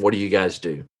open. What do you guys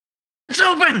do? It's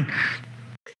open.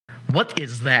 What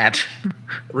is that?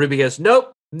 Ruby goes,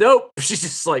 nope. She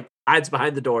just like hides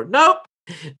behind the door. Nope.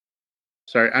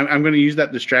 Sorry, I'm going to use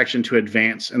that distraction to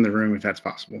advance in the room if that's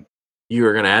possible. You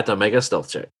are going to have to make a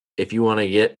stealth check if you want to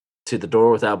get to the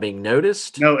door without being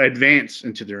noticed. No, advance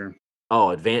into the room.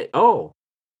 Oh, advance. Oh.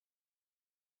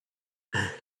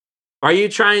 Are you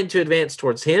trying to advance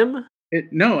towards him?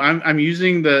 No, I'm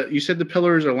using you said the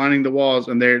pillars are lining the walls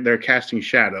and they're casting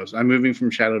shadows. I'm moving from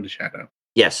shadow to shadow.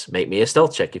 Yes, make me a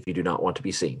stealth check if you do not want to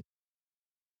be seen.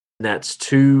 And that's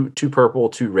two purple,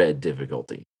 2 red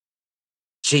difficulty.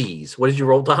 Jeez, what did you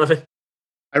roll, Donovan?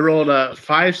 I rolled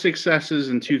 5 successes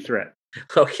and 2 threat.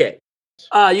 Okay.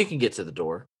 You can get to the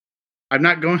door. I'm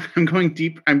going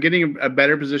deep. I'm getting a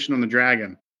better position on the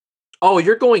dragon. Oh,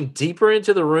 you're going deeper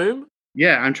into the room?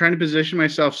 Yeah, I'm trying to position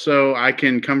myself so I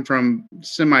can come from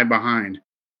semi behind.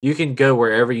 You can go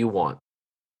wherever you want.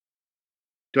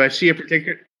 Do I see a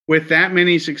particular, with that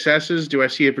many successes, do I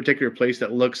see a particular place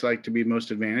that looks like to be most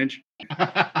advantage?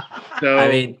 So I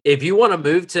mean, if you want to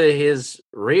move to his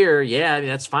rear, yeah, I mean,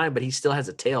 that's fine, but he still has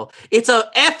a tail. It's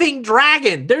a effing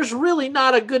dragon. There's really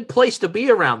not a good place to be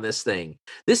around this thing.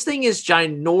 This thing is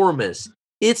ginormous.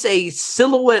 It's a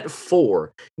silhouette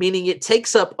 4, meaning it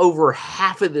takes up over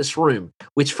half of this room,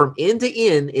 which from end to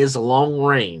end is long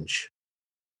range.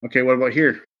 Okay, what about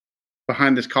here?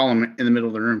 Behind this column in the middle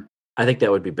of the room. I think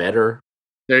that would be better.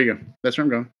 There you go. That's where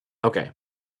I'm going. Okay.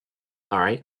 All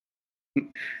right.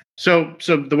 So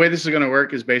the way this is going to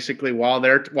work is basically while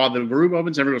the room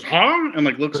opens, everyone goes, huh? And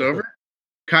like looks over.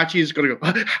 Kachi is going to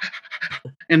go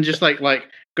and just like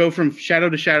go from shadow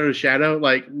to shadow to shadow,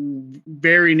 like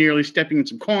very nearly stepping in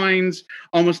some coins,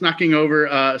 almost knocking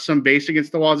over some base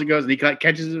against the walls he goes, and he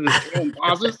catches it with his tail and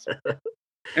pauses.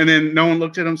 And then no one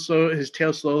looked at him, so his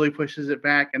tail slowly pushes it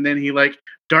back, and then he like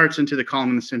darts into the column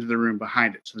in the center of the room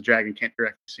behind it, so the dragon can't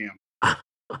directly see him.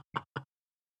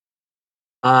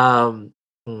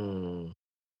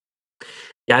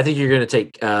 Yeah, I think you're going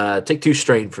to take 2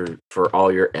 strain for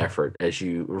all your effort as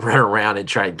you run around and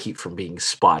try and keep from being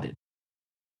spotted.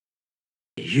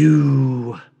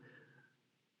 You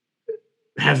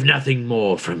have nothing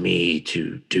more for me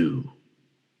to do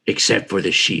except for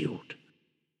the shield.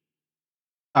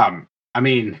 I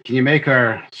mean, can you make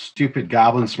our stupid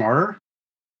goblin smarter?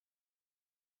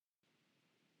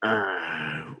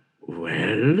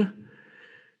 Well,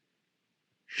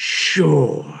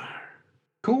 sure.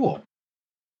 Cool.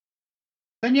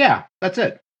 Then yeah, that's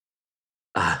it.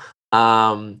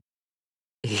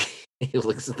 He, he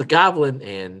looks at the goblin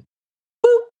and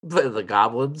boop, but the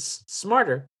goblin's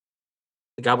smarter.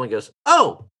 The goblin goes,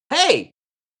 "Oh, hey,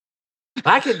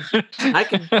 I'm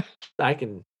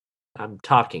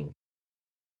talking.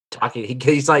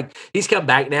 He's like, he's come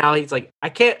back now. He's like, I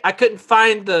couldn't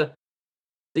find the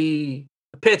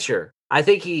picture. I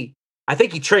think he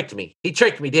tricked me. He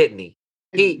tricked me, didn't he?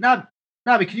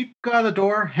 Navi, can you go out the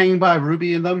door, hanging by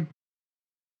Ruby and them?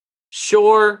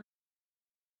 Sure.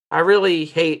 I really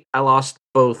hate I lost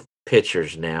both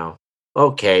pictures now.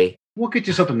 Okay. We'll get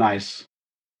you something nice.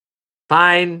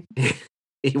 Fine."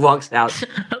 He walks out.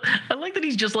 I like that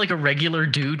he's just like a regular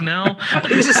dude now.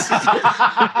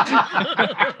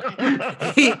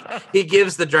 he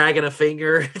gives the dragon a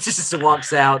finger, just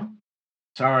walks out.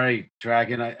 Sorry,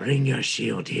 dragon. Bring your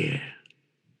shield here.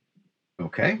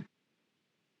 Okay. I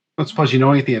don't suppose you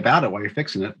know anything about it while you're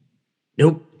fixing it.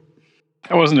 Nope.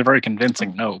 That wasn't a very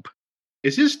convincing nope.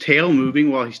 Is his tail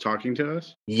moving while he's talking to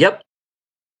us? Yep.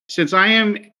 Since I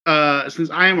am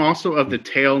also of the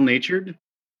tail natured,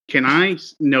 can I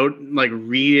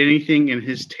read anything in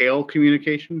his tail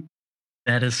communication?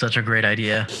 That is such a great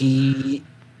idea. He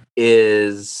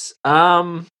is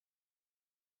I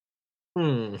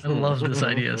love this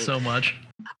idea so much.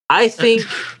 I think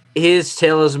his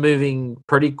tail is moving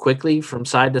pretty quickly from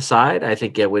side to side. I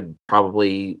think it would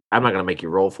probably, I'm not going to make you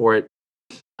roll for it.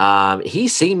 He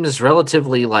seems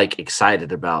relatively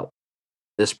excited about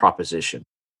this proposition.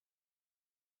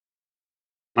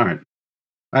 All right.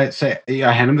 I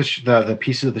hand him the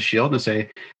pieces of the shield and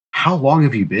say, "How long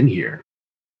have you been here?"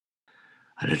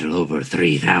 A little over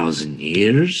 3,000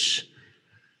 years.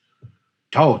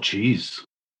 Oh, jeez.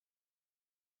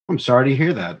 I'm sorry to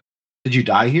hear that. Did you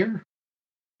die here?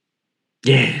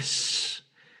 Yes,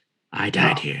 I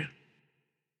died here.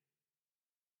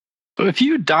 But if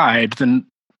you died, then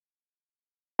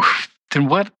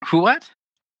what? What?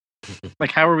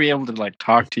 How are we able to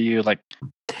talk to you?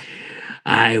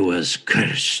 I was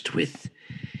cursed with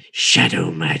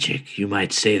shadow magic. You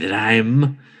might say that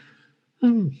I'm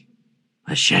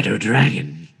a shadow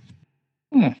dragon.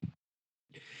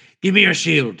 Give me your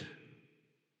shield.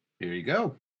 Here you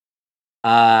go.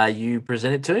 You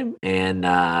present it to him, and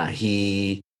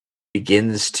he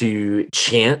begins to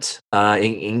chant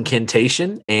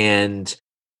incantation, and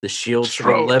the shield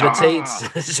sort of levitates.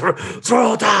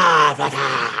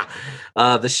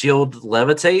 The shield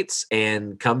levitates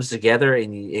and comes together,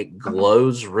 and it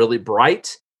glows really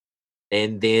bright.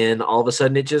 And then all of a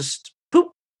sudden, it just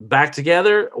poop back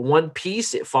together. One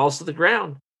piece, it falls to the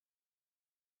ground.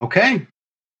 Okay,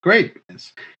 great.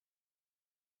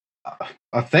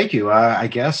 Thank you. I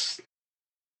guess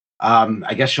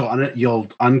you'll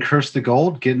uncurse the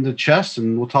gold, get in the chest,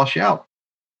 and we'll toss you out.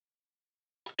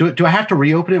 Do I have to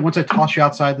reopen it once I toss you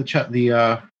outside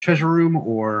the treasure room,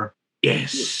 or?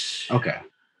 Yes. Okay.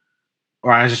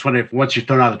 Or I was just wondering if once you're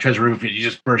thrown out of the treasure room, if you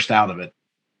just burst out of it.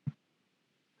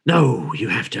 No, you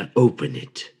have to open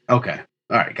it. Okay.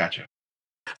 All right. Gotcha.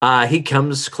 He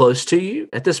comes close to you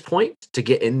at this point to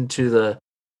get into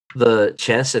the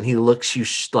chest, and he looks you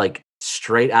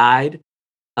straight-eyed,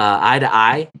 eye to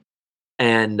eye,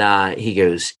 and he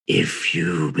goes, "If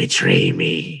you betray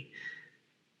me,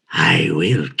 I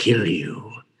will kill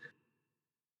you."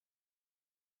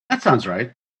 That sounds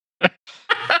right.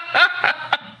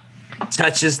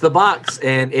 touches the box,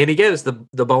 and he goes.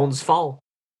 The bones fall.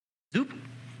 Zoop.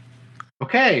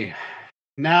 Okay.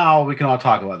 Now we can all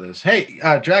talk about this. Hey,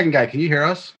 Dragon Guy, can you hear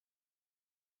us?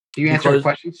 Can you answer our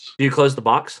questions? Do you close the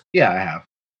box? Yeah, I have.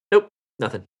 Nope,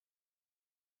 nothing.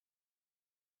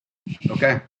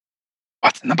 Okay.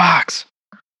 What's in the box?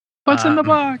 What's in the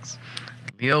box?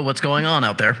 Leo, what's going on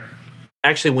out there?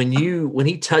 Actually, when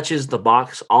he touches the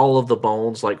box, all of the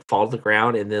bones fall to the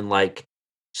ground and then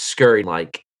scurry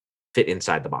fit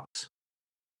inside the box.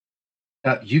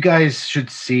 You guys should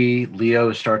see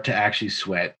Leo start to actually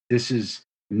sweat. This is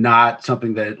not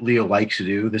something that Leo likes to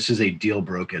do. This is a deal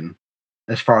broken,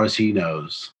 as far as he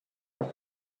knows.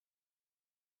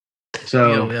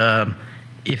 So, Leo,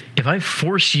 if I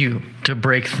force you to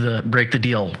break the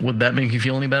deal, would that make you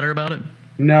feel any better about it?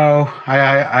 No,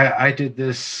 I did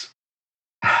this.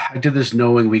 I did this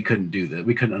knowing we couldn't do that.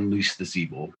 We couldn't unleash this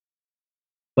evil.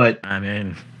 But I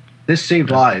mean, this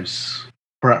saved lives.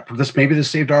 Maybe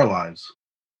this saved our lives.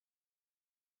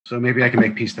 So maybe I can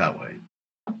make peace that way.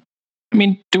 I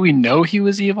mean, do we know he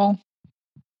was evil?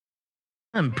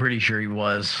 I'm pretty sure he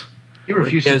was. He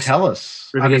refused to Because- tell us.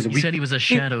 I because mean, He said he was a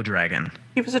shadow dragon.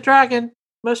 He was a dragon.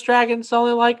 Most dragons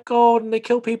only like gold, and they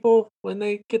kill people when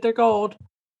they get their gold.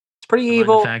 It's pretty Mind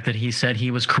evil. the fact that he said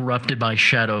he was corrupted by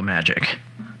shadow magic.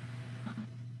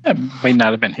 That may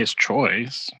not have been his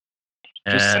choice.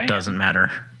 Just It saying. doesn't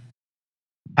matter.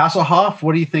 Hasselhoff,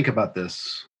 what do you think about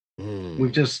this? Hmm.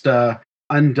 We've just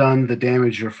undone the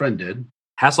damage your friend did.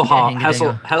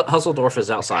 Husseldorf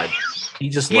is outside. He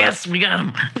just Yes, we got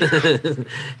him. left.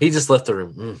 He just left the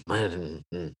room.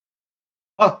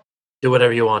 Oh. Do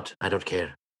whatever you want. I don't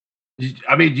care.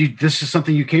 I mean, this is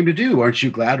something you came to do. Aren't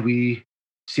you glad we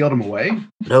sealed him away?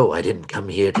 No, I didn't come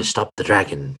here to stop the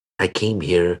dragon. I came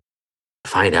here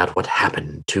to find out what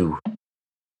happened to. And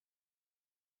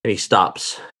he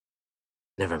stops.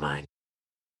 Never mind.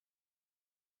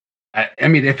 I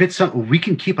mean, if it's something, we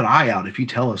can keep an eye out if you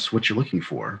tell us what you're looking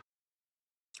for.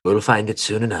 We'll find it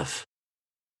soon enough.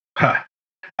 Huh.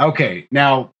 Okay,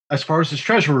 now, as far as this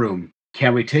treasure room,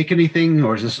 can we take anything,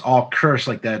 or is this all cursed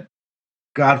like that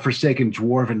godforsaken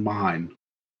dwarven mine?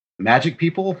 Magic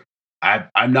people?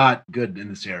 I'm not good in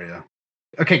this area.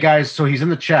 Okay, guys, so he's in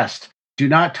the chest. Do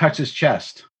not touch his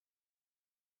chest.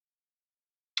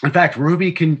 In fact,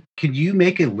 Ruby, can you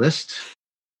make a list,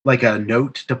 like a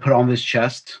note to put on this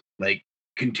chest? Like,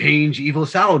 contains evil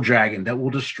saddle dragon that will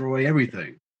destroy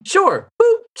everything. Sure.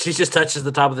 Boop. She just touches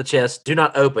the top of the chest. Do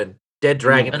not open. Dead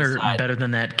dragon inside. Better than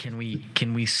that, can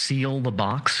we seal the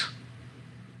box?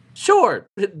 Sure.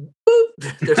 Boop.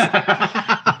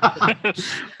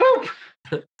 Boop.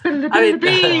 I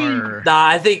mean, Or- nah,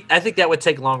 I think that would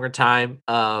take longer time.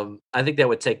 I think that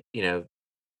would take,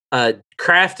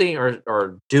 crafting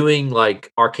or doing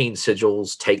like arcane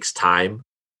sigils takes time.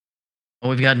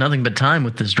 Well, we've got nothing but time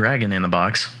with this dragon in the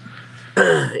box.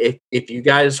 If you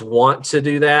guys want to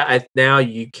do that, now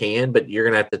you can, but you're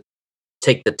gonna have to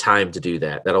take the time to do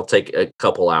that. That'll take a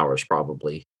couple hours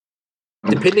probably,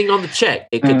 depending on the check.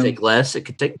 It could take less, it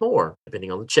could take more,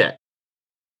 depending on the check.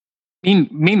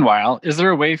 Meanwhile, is there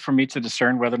a way for me to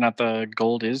discern whether or not the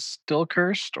gold is still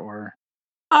cursed, or?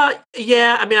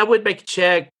 Yeah. I mean, I would make a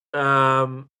check.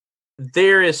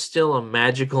 There is still a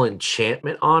magical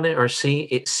enchantment on it,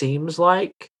 it seems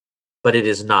like, but it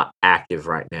is not active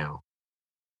right now.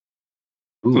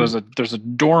 Ooh. There's a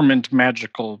dormant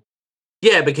magical.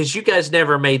 Yeah, because you guys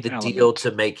never made the deal Element.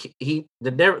 to make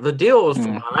the deal was,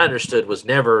 from what I understood, was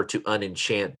never to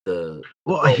unenchant the.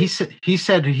 Well, he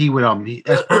said he would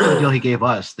as part of the deal he gave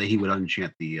us that he would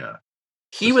unenchant the.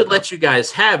 He would let you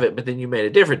guys have it, but then you made a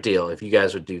different deal. If you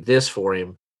guys would do this for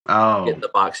him, get in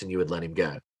the box, and you would let him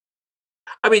go.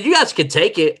 I mean, you guys could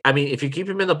take it. I mean, if you keep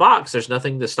him in the box, there's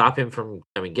nothing to stop him from.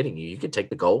 Getting you. You could take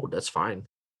the gold. That's fine.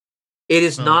 It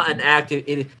is not an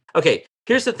active. Okay.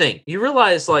 Here's the thing. You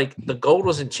realize, like, the gold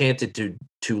was enchanted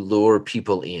to lure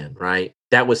people in, right?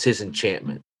 That was his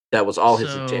enchantment. That was all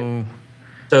his enchantment.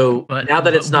 So But now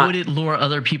that it's not, would it lure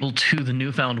other people to the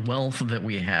newfound wealth that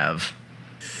we have?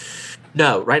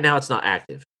 no, right now it's not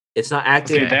active. It's not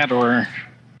active. Okay, that or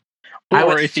I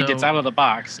would- if he gets so- out of the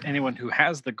box, anyone who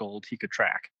has the gold he could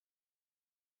track.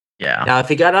 Yeah. Now, if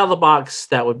he got out of the box,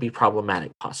 that would be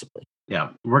problematic, possibly.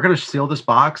 Yeah, we're gonna seal this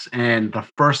box, and the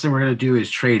first thing we're gonna do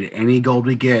is trade any gold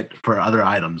we get for other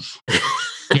items.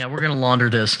 Yeah, we're gonna launder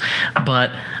this, but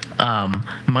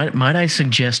might I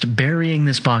suggest burying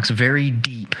this box very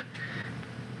deep,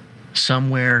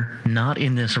 somewhere not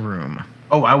in this room.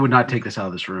 Oh, I would not take this out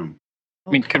of this room.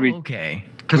 I mean, could we? Okay.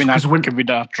 Could we not? Because when- Could we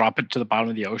not drop it to the bottom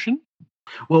of the ocean?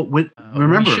 Well,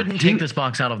 remember, we shouldn't take this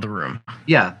box out of the room.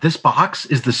 Yeah, this box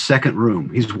is the second room.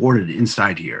 He's warded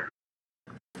inside here.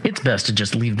 It's best to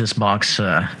just leave this box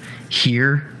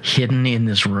here, hidden in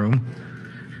this room.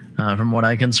 From what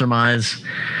I can surmise,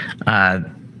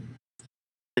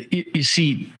 you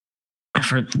see,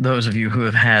 for those of you who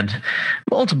have had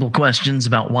multiple questions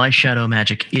about why shadow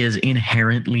magic is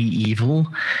inherently evil,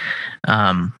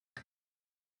 the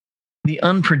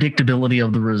unpredictability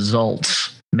of the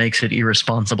results makes it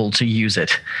irresponsible to use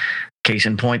it. Case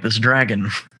in point, this dragon.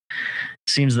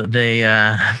 Seems that they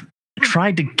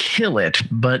tried to kill it,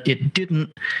 but it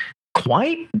didn't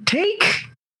quite take,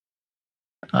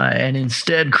 and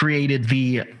instead created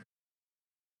the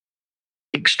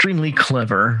extremely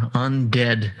clever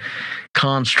undead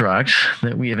construct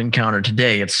that we have encountered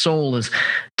today. Its soul is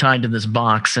tied to this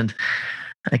box, and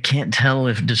I can't tell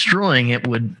if destroying it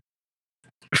would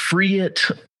free it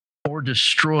or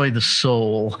destroy the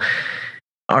soul.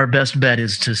 Our best bet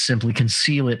is to simply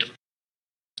conceal it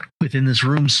within this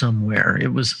room somewhere.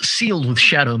 It was sealed with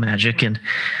shadow magic, and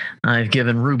I've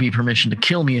given Ruby permission to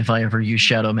kill me if I ever use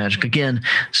shadow magic again,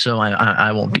 so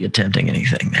I won't be attempting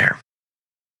anything there.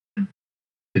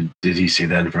 Did he say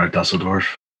that in front of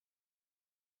Dusseldorf?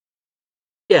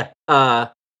 Yeah.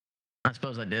 I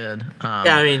suppose I did.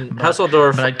 Yeah, I mean, but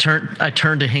Husseldorf. I turn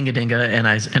to Hingadinga and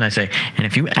I say, and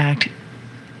if you act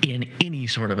in any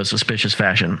sort of a suspicious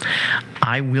fashion,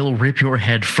 I will rip your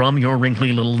head from your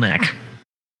wrinkly little neck.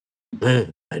 I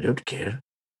don't care.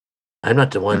 I'm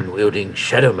not the one wielding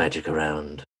shadow magic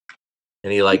around.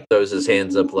 And he like throws his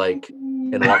hands up like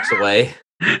and walks away.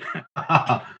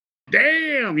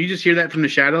 Damn! You just hear that from the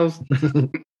shadows?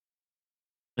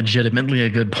 Legitimately a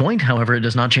good point. However, it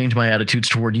does not change my attitudes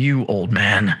toward you, old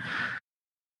man.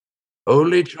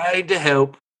 Only trying to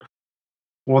help.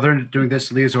 While they're doing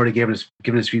this, Leo's already given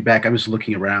us feedback. I'm just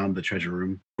looking around the treasure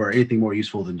room for anything more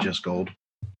useful than just gold.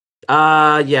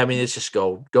 Yeah, I mean it's just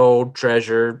gold,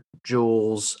 treasure,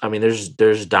 jewels. I mean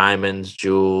there's diamonds,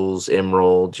 jewels,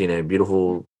 emeralds,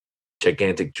 beautiful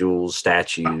gigantic jewels,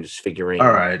 statues, figurines.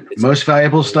 All right, most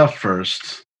valuable stuff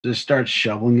first. Just start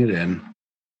shoveling it in.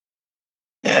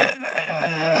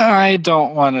 I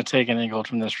don't want to take any gold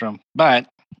from this room, but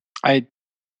I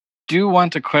do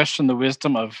want to question the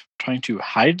wisdom of trying to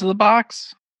hide the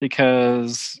box,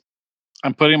 because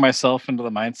I'm putting myself into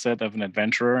the mindset of an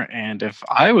adventurer, and if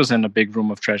I was in a big room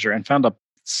of treasure and found a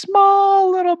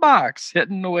small little box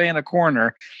hidden away in a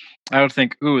corner, I would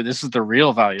think, ooh, this is the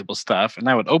real valuable stuff, and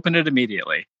I would open it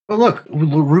immediately. Well, look,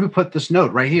 Ruby put this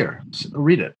note right here.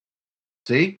 Read it.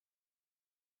 See?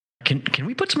 Can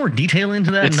we put some more detail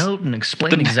into that note and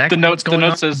explain exactly what's going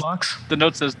on in the box? The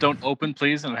note says, "Don't open,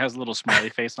 please," and it has a little smiley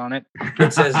face on it.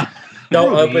 It says,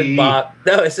 "Don't open box."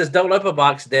 No, it says, "Don't open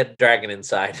box. Dead dragon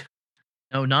inside."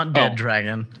 No, not dead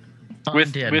dragon.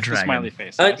 With Undead the smiley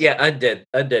face. Yeah,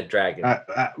 undead dragon.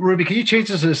 Ruby, can you change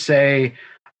this to say,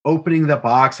 "Opening the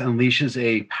box unleashes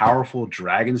a powerful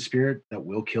dragon spirit that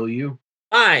will kill you"?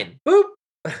 Fine. Boop.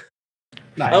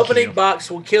 Nice. Opening box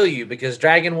will kill you because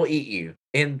dragon will eat you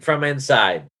from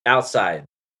outside.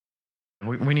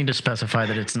 We need to specify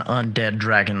that it's an undead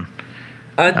dragon.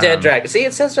 Undead dragon. See,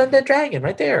 it says undead dragon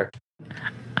right there.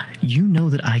 You know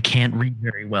that I can't read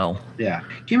very well. Yeah.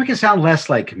 Can you make it sound less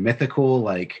like mythical,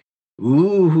 like,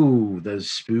 ooh, the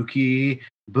spooky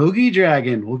boogie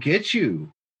dragon will get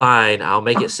you? Fine, I'll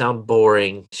make it sound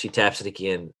boring. She taps it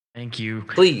again. Thank you.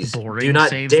 Please do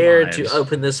not dare to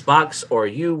open this box or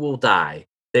you will die.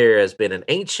 There has been an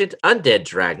ancient undead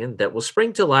dragon that will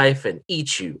spring to life and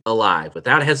eat you alive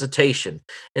without hesitation,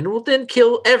 and will then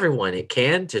kill everyone it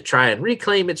can to try and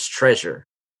reclaim its treasure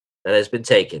that has been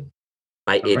taken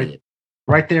by idiot.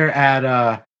 Right there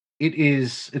at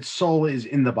its soul is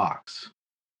in the box.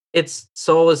 Its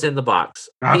soul is in the box.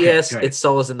 Okay, P.S. great. Its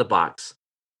soul is in the box.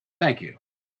 Thank you.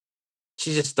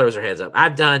 She just throws her hands up.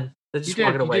 I'm done. They're just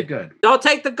walking away. You did good. Don't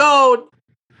take the gold.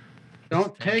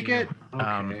 Don't take it.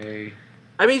 Okay.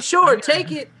 I mean, sure,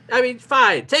 take it. I mean,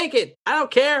 fine, take it. I don't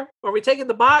care. Are we taking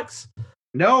the box?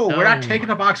 No, we're not taking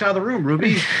the box out of the room,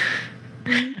 Ruby.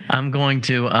 I'm going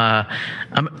to.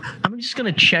 I'm just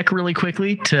going to check really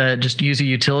quickly to just use a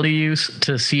utility use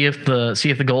to see if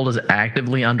the gold is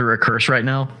actively under a curse right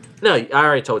now. No, I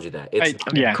already told you that.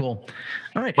 Okay, cool.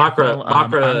 All right, Makra, I'm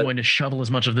going to shovel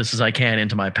as much of this as I can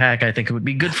into my pack. I think it would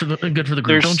be good for the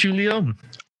group, don't you, Leo?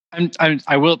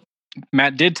 I will.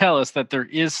 Matt did tell us that there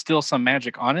is still some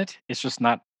magic on it. It's just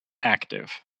not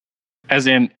active. As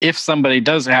in, if somebody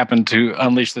does happen to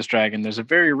unleash this dragon, there's a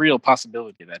very real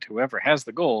possibility that whoever has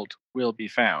the gold will be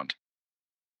found.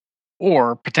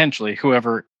 Or potentially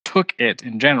whoever took it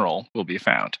in general will be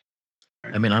found.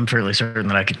 I mean, I'm fairly certain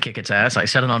that I could kick its ass. I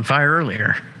set it on fire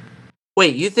earlier.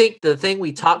 Wait, you think the thing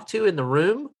we talked to in the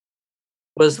room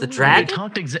was the dragon?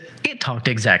 It talked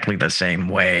exactly the same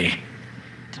way.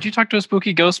 Did you talk to a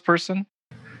spooky ghost person?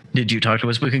 Did you talk to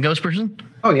a spooky ghost person?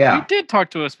 Oh, yeah. We did talk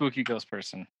to a spooky ghost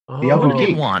person. The Elven Did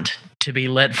King. want to be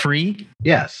let free?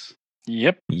 Yes.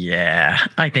 Yep. Yeah,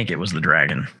 I think it was the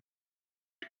dragon.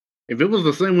 If it was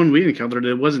the same one we encountered,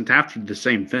 it wasn't after the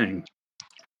same thing.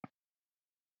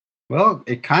 Well,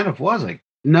 it kind of was. Like,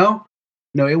 no,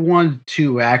 it wanted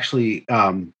to actually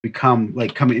come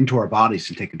into our bodies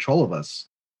and take control of us.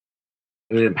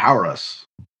 It would empower us.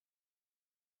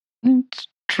 It's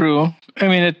true. I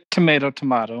mean, tomato.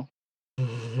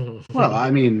 Well, I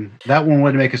mean, that one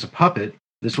wanted to make us a puppet.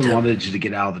 This one wanted you to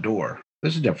get out of the door.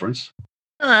 There's a difference.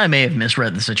 I may have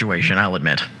misread the situation, I'll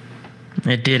admit.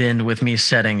 It did end with me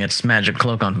setting its magic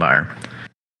cloak on fire.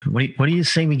 What do you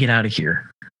say we get out of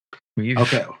here?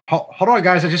 Okay, hold on,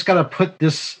 guys. I just got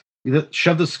to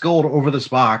shove this gold over this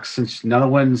box since no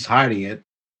one's hiding it.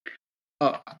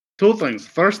 Two things.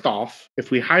 First off,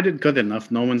 if we hide it good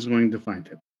enough, no one's going to find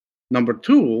it. Number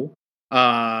two,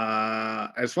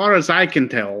 as far as I can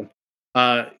tell,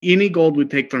 any gold we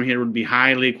take from here would be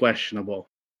highly questionable.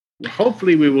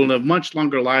 Hopefully, we will live much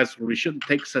longer lives where we shouldn't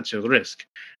take such a risk.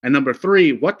 And number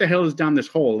 3, what the hell is down this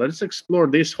hole? Let's explore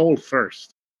this hole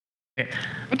first.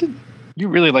 You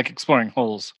really like exploring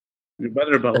holes. You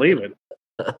better believe it.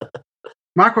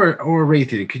 Makra or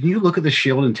Raytheon, can you look at the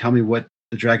shield and tell me what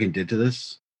the dragon did to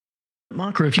this?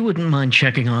 Makra, if you wouldn't mind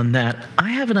checking on that, I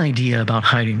have an idea about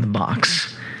hiding the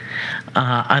box.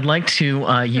 I'd like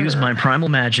to use my primal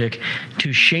magic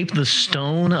to shape the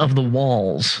stone of the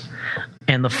walls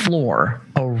and the floor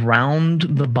around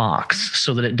the box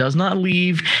so that it does not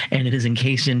leave and it is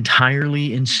encased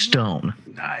entirely in stone.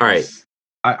 Nice. All right.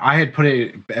 I had put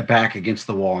it back against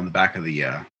the wall in the back of the.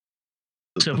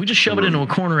 So if we just shove it into a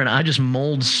corner and I just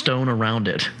mold stone around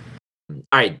it. All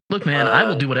right. Look, man, I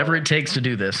will do whatever it takes to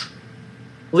do this.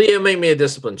 Leo, make me a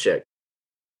discipline check.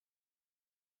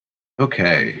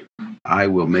 Okay, I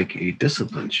will make a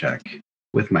discipline check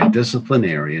with my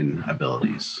disciplinarian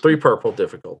abilities. 3 purple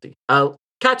difficulty.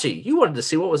 Kachi, you wanted to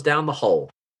see what was down the hole.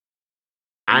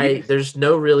 There's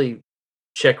no really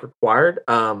check required.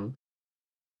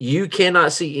 You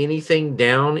cannot see anything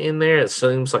down in there. It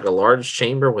seems like a large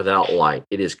chamber without light.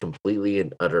 It is completely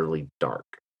and utterly dark.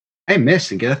 Hey, miss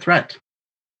and get a threat.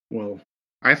 Well,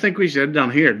 I think we should head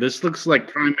down here. This looks like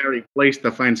primary place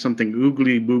to find something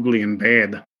oogly boogly and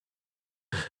bad.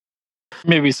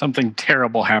 Maybe something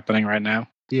terrible happening right now.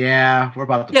 Yeah, we're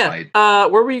about to fight.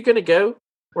 Where were you going to go?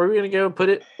 Where were we going to go and put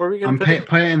it? Where were we going to put it?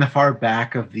 Put it in the far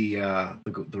back of the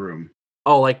room.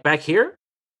 Oh, like back here?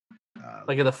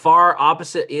 Like at the far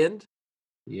opposite end?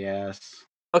 Yes.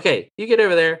 Okay, you get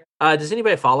over there. Does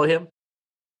anybody follow him?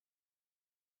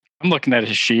 I'm looking at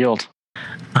his shield.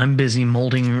 I'm busy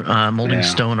molding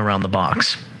stone around the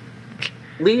box.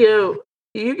 Leo,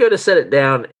 you go to set it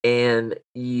down and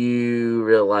you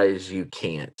realize you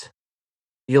can't.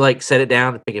 You like set it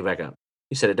down and pick it back up.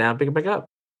 You set it down, pick it back up.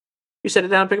 You set it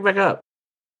down, pick it back up.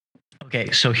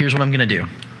 Okay, so here's what I'm going to do.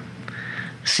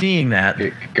 Seeing that...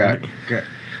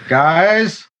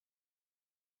 Guys,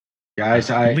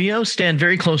 Leo, stand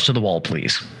very close to the wall,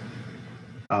 please.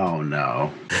 Oh,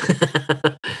 no.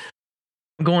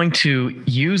 I'm going to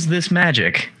use this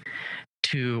magic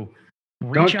to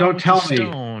reach out with the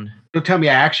stone. Don't tell me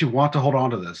I actually want to hold on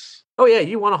to this. Oh, yeah,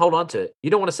 you want to hold on to it. You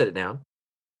don't want to set it down.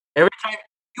 Every time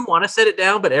you want to set it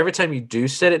down, but every time you do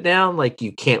set it down, like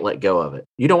you can't let go of it.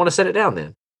 You don't want to set it down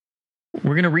then.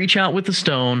 We're going to reach out with the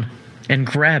stone and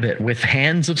grab it with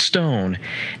hands of stone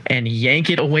and yank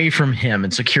it away from him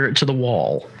and secure it to the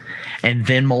wall and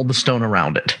then mold the stone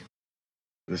around it.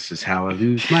 This is how I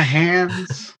lose my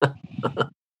hands.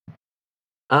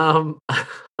 You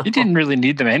didn't really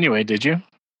need them anyway, did you?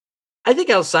 I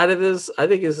think outside of this,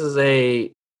 this is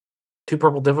a 2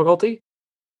 purple difficulty.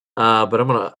 But I'm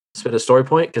gonna spend a story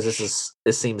point because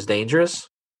this seems dangerous.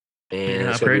 And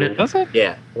upgrade it. Does it?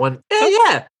 Yeah.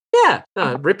 Yeah.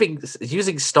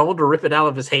 Using stone to rip it out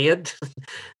of his hand.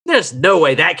 There's no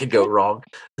way that could go wrong.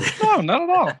 No, not at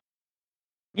all.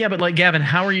 Yeah, but like Gavin,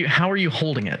 how are you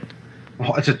holding it?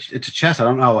 Well, it's a chest. I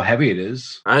don't know how heavy it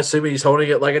is. I assume he's holding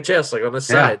it like a chest, like on the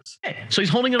sides. So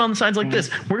he's holding it on the sides like this.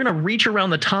 We're gonna reach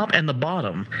around the top and the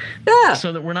bottom. Yeah.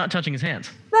 So that we're not touching his hands.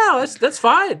 No, that's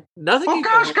fine. Nothing.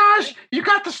 Oh gosh, you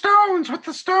got the stones with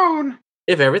the stone.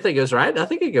 If everything goes right,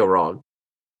 nothing can go wrong.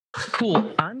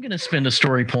 Cool. I'm gonna spend a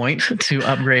story point to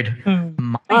upgrade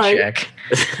my check.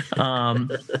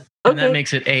 And that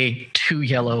makes it a 2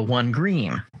 yellow, 1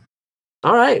 green.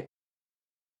 All right.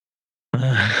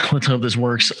 Let's hope this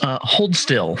works. Hold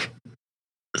still.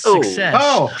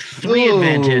 Success. 3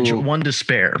 advantage, 1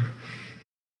 despair.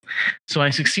 So I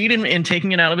succeed in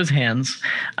taking it out of his hands.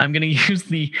 I'm going to use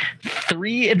the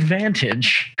 3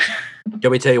 advantage.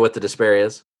 Can we tell you what the despair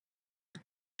is?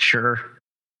 Sure.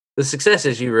 The success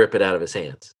is you rip it out of his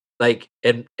hands. Like,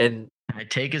 and I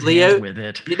take his Leo, hands with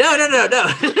it. No. No,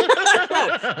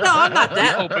 I'm not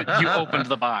that. You opened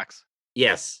the box.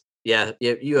 Yes. Yeah,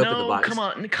 you open the box. Come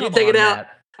on, you take it out.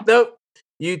 Nope.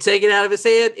 You take it out of his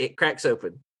hand, it cracks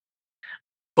open.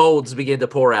 Bolds begin to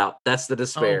pour out. That's the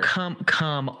despair. Oh,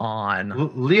 come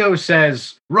on. Leo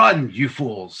says, "Run, you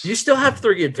fools." You still have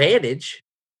 3 advantage.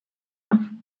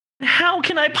 How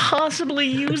can I possibly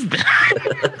use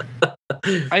that?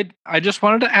 I just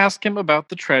wanted to ask him about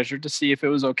the treasure to see if it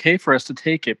was okay for us to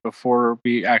take it before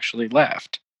we actually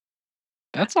left.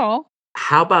 That's all.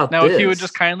 How about now? this? If you would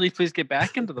just kindly please get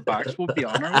back into the box, we'll be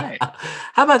on our way.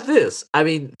 How about this? I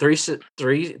mean, three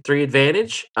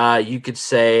advantage. You could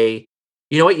say,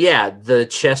 you know what? Yeah, the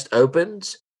chest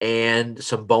opens and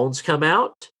some bones come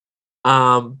out,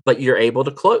 but you're able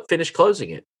to finish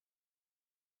closing it.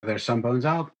 There's some bones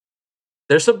out.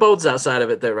 There's some bones outside of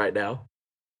it there right now.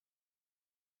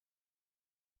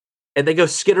 and they go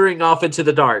skittering off into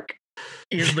the dark.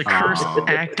 Is the curse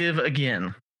active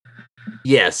again?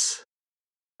 Yes.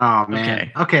 Oh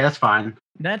man. Okay, that's fine.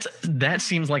 That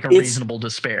seems like a reasonable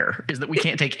despair. Is that we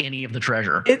can't take any of the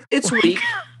treasure? It's weak.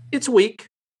 It's weak,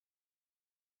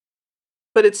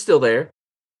 but it's still there.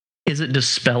 Is it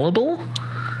dispellable?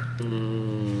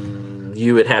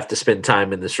 You would have to spend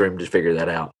time in this room to figure that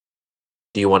out.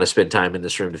 Do you want to spend time in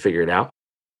this room to figure it out?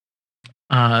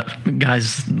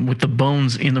 Guys, with the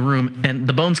bones in the room, and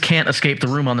the bones can't escape the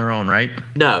room on their own, right?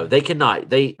 No, they cannot.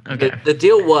 The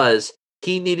deal was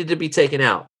he needed to be taken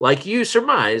out. Like you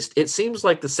surmised, it seems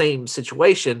like the same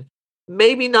situation.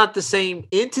 Maybe not the same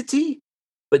entity,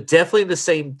 but definitely the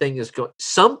same thing is going.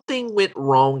 Something went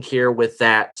wrong here with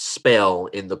that spell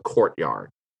in the courtyard.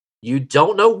 You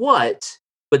don't know what,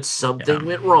 but something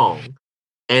went wrong,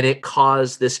 and it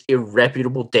caused this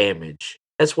irreputable damage,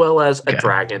 as well as a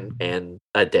dragon and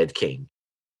a dead king.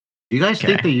 Do you guys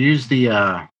think they used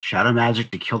the shadow magic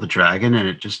to kill the dragon, and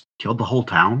it just killed the whole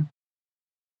town?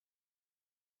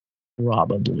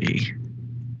 Probably.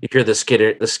 You hear the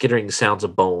skittering sounds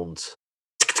of bones.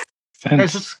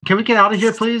 Guys, can we get out of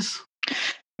here, please?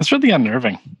 It's really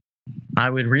unnerving. I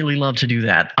would really love to do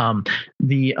that.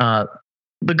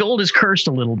 The gold is cursed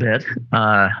a little bit.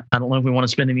 I don't know if we want to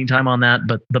spend any time on that,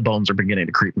 but the bones are beginning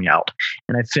to creep me out.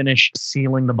 And I finish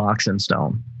sealing the box in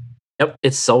stone. Yep,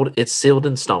 it's sealed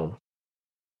in stone.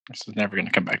 This is never going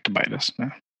to come back to bite us. No.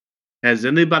 Has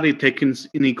anybody taken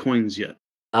any coins yet?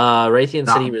 Raytheon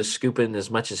said he was scooping as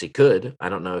much as he could. I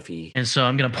don't know if he... And so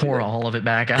I'm going to pour all of it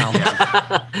back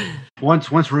out.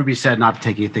 Once Ruby said not to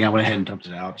take anything, I went ahead and dumped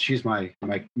it out. She's my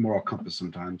moral compass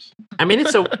sometimes. I mean,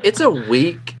 it's a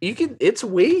weak... It's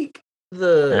weak.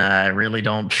 I really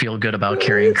don't feel good about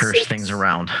carrying cursed things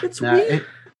around. It's weak.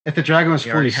 If the dragon was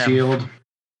fully sealed...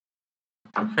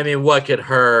 I mean, what could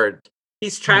hurt?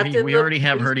 He's trapped We already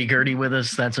have hurdy-gurdy with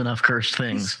us. That's enough cursed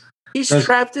things. He's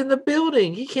trapped in the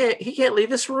building. He can't leave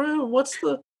this room. What's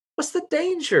the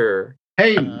danger?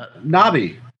 Hey,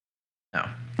 Nobby. No.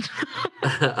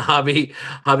 Hobby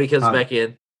comes back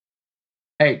in.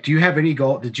 Hey, do you have any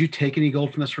gold? Did you take any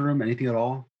gold from this room? Anything at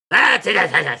all? Hey,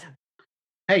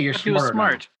 you're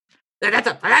smart.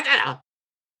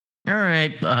 All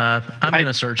right. I'm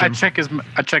gonna search him.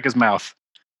 I check his mouth.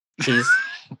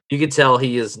 You can tell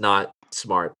he is not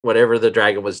smart. Whatever the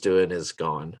dragon was doing is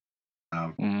gone.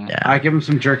 I give him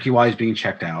some jerky while he's being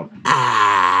checked out.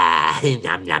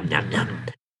 Nom, nom, nom, nom.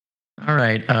 All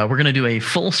right, we're gonna do a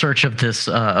full search of this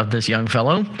young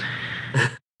fellow.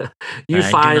 You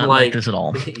find like this at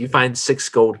all. You find 6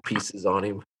 gold pieces on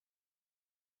him.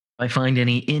 I find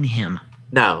any in him?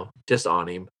 No, just on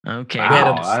him. Okay,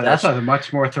 wow, that's a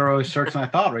much more thorough search than I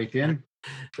thought, Raytheon.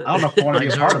 I don't know if I want to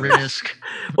be a part of this.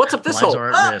 What's up this Lives hole?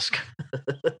 are at risk.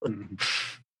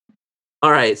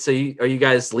 All right, so are you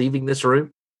guys leaving this room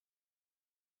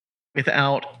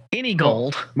without any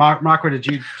gold? Makra, did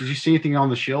you see anything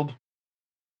on the shield?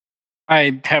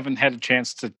 I haven't had a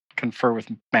chance to confer with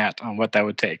Matt on what that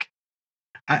would take.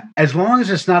 As long as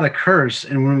it's not a curse,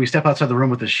 and when we step outside the room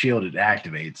with the shield, it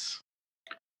activates.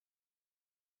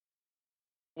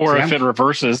 Or if it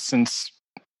reverses, since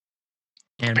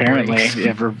apparently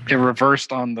it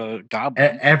reversed on the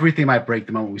goblin. Everything might break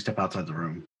the moment we step outside the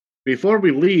room. Before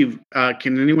we leave,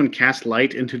 can anyone cast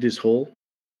light into this hole?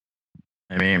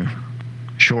 I mean,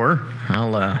 sure.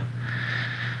 I'll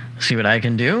see what I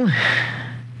can do.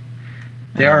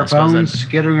 There are bones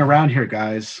skittering around here,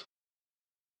 guys.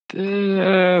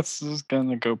 This is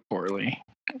gonna go poorly.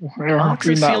 Why are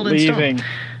we not leaving?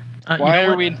 Why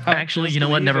are we not actually? You know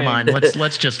what? Never mind.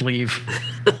 Let's just leave.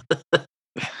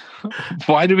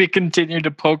 Why do we continue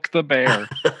to poke the bear?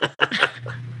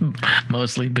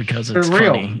 Mostly because it's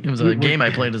funny. It was a game I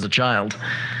played as a child.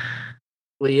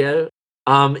 Leo,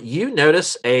 you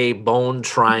notice a bone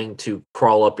trying to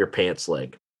crawl up your pants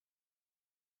leg.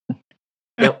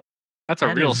 Yep. That's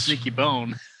a real sneaky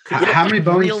bone. How many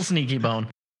bones? Real sneaky bone.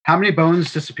 How many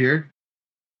bones disappeared?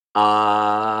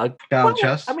 Out of the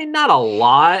chest? I mean, not a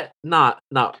lot. Not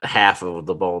half of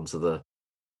the bones of the...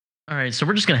 All right, so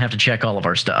we're just going to have to check all of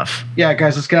our stuff. Yeah,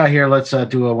 guys, let's get out of here. Let's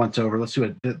do a once-over. Let's do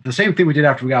it. The same thing we did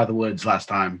after we got out of the woods last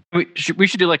time. We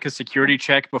should do like a security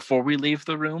check before we leave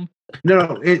the room.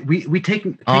 No, we take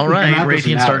all right,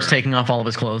 Raytheon starts taking off all of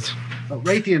his clothes.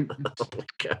 Raytheon...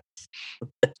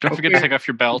 Don't forget to take off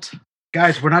your belt.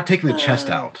 Guys, we're not taking the chest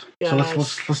out. So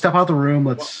let's step out the room.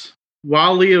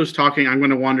 While Leo's talking, I'm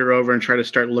going to wander over and try to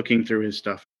start looking through his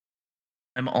stuff.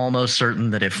 I'm almost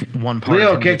certain that if one part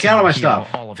Leo, of him get out of my stuff.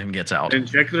 All of him gets out. And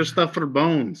check their stuff for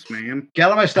bones, man. Get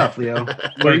out of my stuff, Leo.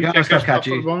 Check my stuff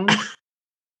for bones?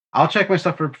 I'll check my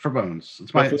stuff for bones.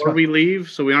 Before we leave,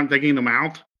 so we aren't taking them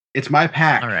out? It's my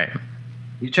pack. All right.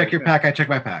 You check your pack. I check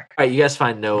my pack. All right, you guys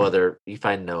find no other. You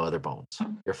find no other bones.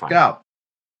 You're fine. Go.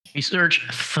 We search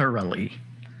thoroughly.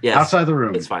 Yes, Outside the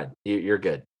room. it's fine. You're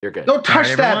good. You're good. Don't touch All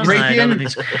right, that, everyone, I know that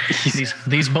Raytheon.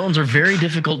 these bones are very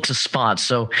difficult to spot,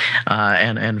 so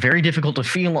and very difficult to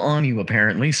feel on you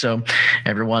apparently. So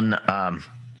everyone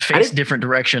face different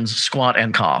directions, squat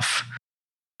and cough.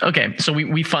 Okay, so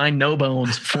we find no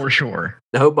bones for sure.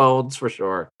 No bones for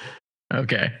sure.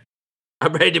 Okay.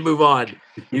 I'm ready to move on.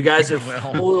 You guys have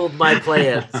Well. foiled my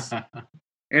plans.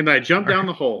 And I jumped down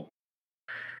the hole.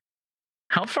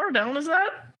 How far down is that?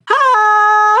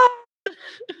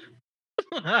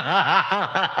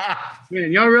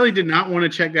 Man, y'all really did not want to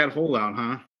check that hole out,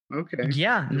 huh? Okay.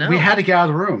 Yeah, no. We had to get out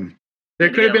of the room. There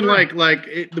could have been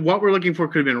Yeah, what we're looking for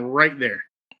could have been right there.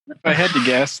 If I had to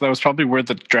guess, that was probably where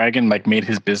the dragon made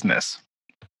his business.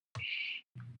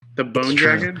 The bone true.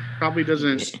 dragon probably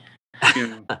doesn't,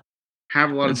 have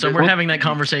a lot of. And so we're having that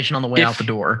conversation on the way out the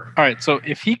door. All right, so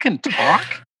if he can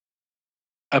talk,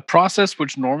 a process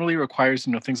which normally requires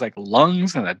things like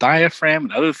lungs and a diaphragm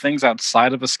and other things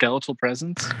outside of a skeletal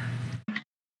presence,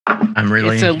 I'm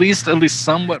really it's at least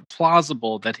somewhat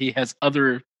plausible that he has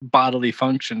other bodily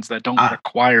functions that don't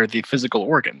require the physical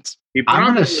organs. He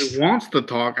I'm probably gonna wants to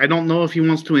talk. I don't know if he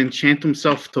wants to enchant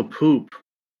himself to poop.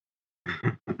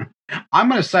 I'm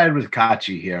going to side with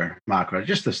Kachi here, Makra,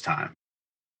 just this time.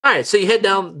 All right, so you head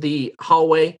down the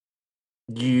hallway.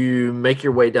 You make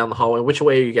your way down the hallway. Which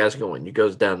way are you guys going? You go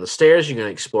down the stairs. You're going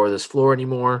to explore this floor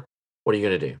anymore. What are you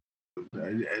going to do?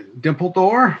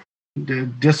 Dimpledor?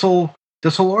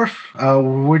 Disselorf?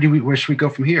 Where should we go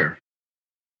from here?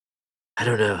 I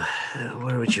don't know.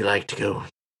 Where would you like to go?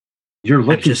 You're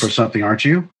looking for something, aren't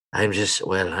you? I'm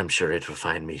sure it will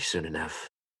find me soon enough.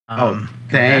 that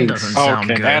thanks. doesn't sound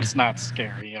Okay, good. that's not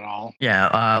scary at all.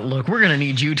 Yeah, look, we're gonna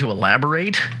need you to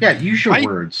elaborate. Yeah, use your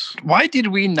words. Why did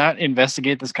we not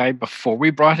investigate this guy before we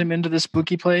brought him into this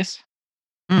spooky place?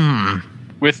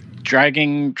 With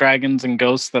dragons and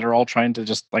ghosts that are all trying to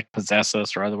just possess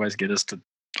us or otherwise get us to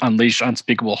unleash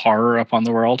unspeakable horror upon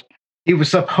the world. He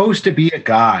was supposed to be a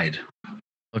guide.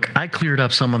 Look, I cleared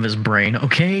up some of his brain,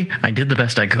 okay? I did the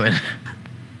best I could.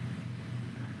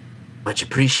 Much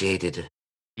appreciated.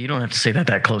 You don't have to say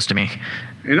that close to me.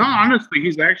 In all honesty,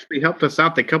 he's actually helped us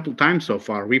out a couple times so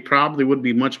far. We probably would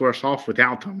be much worse off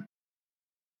without him.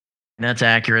 That's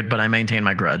accurate, but I maintain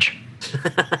my grudge.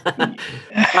 All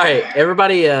right,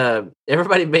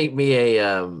 everybody make me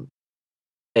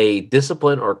a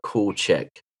discipline or cool check.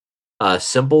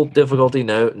 Simple difficulty,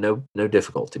 no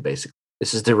difficulty. Basically,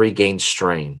 this is to regain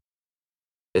strain,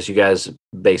 because you guys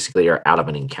basically are out of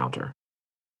an encounter.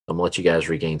 I'm gonna let you guys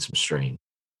regain some strain.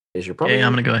 Is your problem? Okay,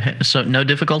 I'm gonna go ahead. So no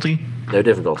difficulty. No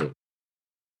difficulty.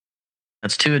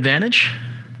 That's 2 advantage.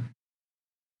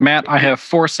 Matt, I have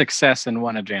 4 success and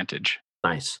 1 advantage.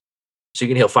 Nice. So you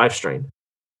can heal 5 strain.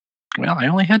 Well, I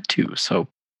only had 2, so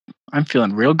I'm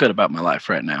feeling real good about my life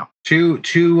right now. Two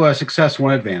success,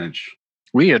 1 advantage.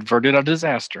 We averted a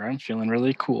disaster. I'm feeling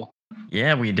really cool.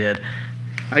 Yeah, we did.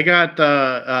 I got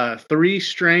 3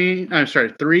 successes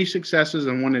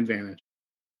and 1 advantage.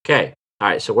 Okay. All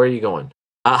right. So where are you going?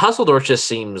 Hustledorf just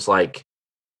seems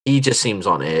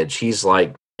on edge. He's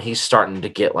starting to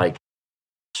get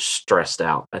stressed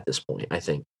out at this point, I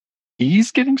think.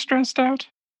 He's getting stressed out?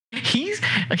 He's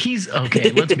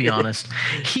okay. Let's be honest.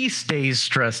 He stays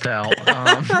stressed out.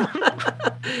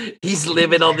 He's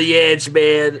living on the edge,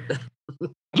 man. I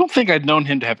don't think I'd known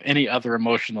him to have any other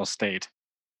emotional state.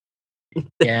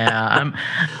 Yeah,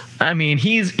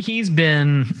 he's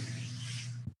been.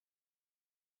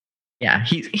 Yeah,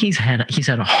 he's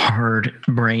had a hard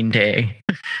brain day.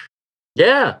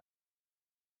 Yeah.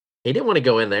 He didn't want to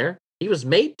go in there. He was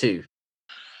made to.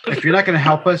 If you're not going to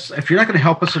help us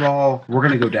at all, we're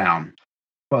going to go down.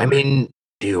 But, do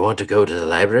you want to go to the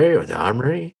library or the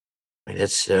armory?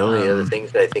 That's the only other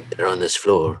things that I think that are on this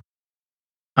floor.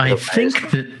 I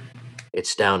think that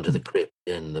it's down to the crypt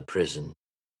in the prison.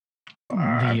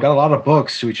 I've got a lot of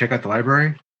books. Should we check out the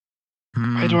library?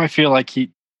 Why do I feel like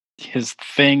his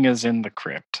thing is in the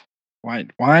crypt?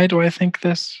 Why do I think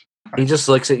this? He just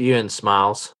looks at you and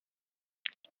smiles.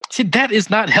 See, that is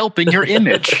not helping your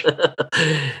image.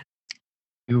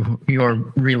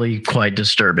 You're really quite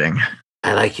disturbing.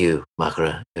 I like you,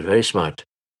 Makra. You're very smart,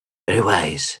 very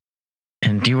wise,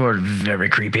 and you are very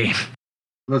creepy.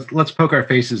 Let's poke our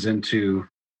faces into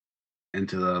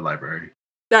the library.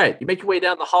 All right, you make your way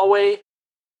down the hallway.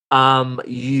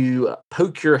 You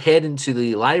poke your head into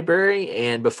the library,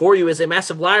 and before you is a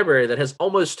massive library that has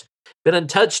almost been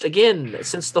untouched again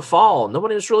since the fall.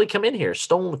 Nobody has really come in here.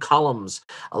 Stone columns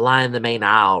align the main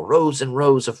aisle, rows and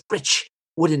rows of rich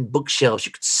wooden bookshelves.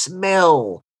 You could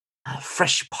smell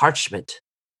fresh parchment.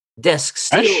 Desks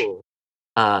still,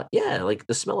 like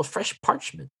the smell of fresh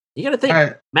parchment. You got to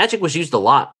think, magic was used a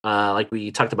lot. Like we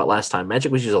talked about last time,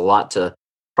 magic was used a lot to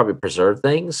probably preserve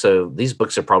things. So these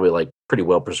books are probably like pretty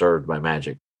well preserved by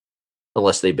magic,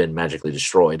 unless they've been magically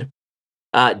destroyed.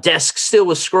 Desks still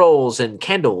with scrolls and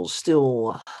candles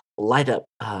still light up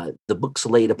the books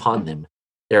laid upon them.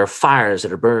 There are fires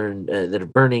that are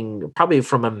burning probably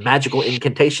from a magical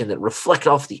incantation that reflect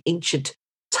off the ancient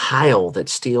tile that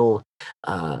still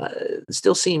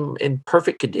seem in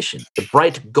perfect condition. The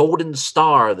bright golden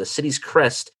star, the city's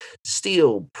crest,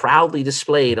 still proudly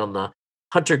displayed on the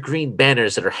hunter green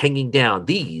banners that are hanging down.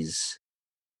 These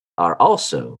are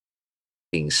also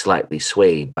being slightly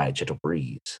swayed by a gentle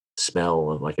breeze. The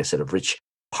smell, like I said, of rich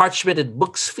parchment and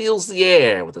books fills the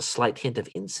air with a slight hint of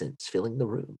incense filling the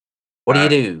room. What do you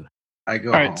do? I go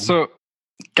All right, home. so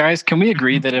guys, can we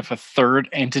agree that if a third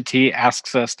entity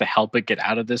asks us to help it get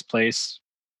out of this place,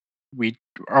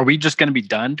 are we just going to be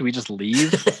done? Do we just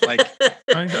leave? Like,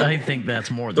 I think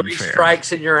that's more than 3 fair.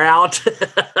 strikes and you're out.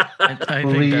 I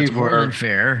think that's more than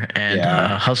fair. And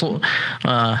Hustle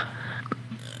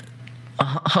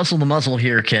the Muscle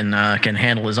here can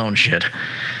handle his own shit.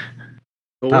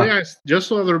 The way just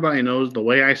so everybody knows, the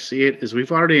way I see it is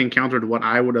we've already encountered what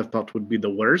I would have thought would be the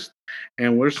worst,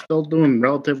 and we're still doing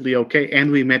relatively okay.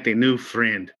 And we met a new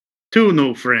friend, 2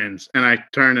 new friends, and I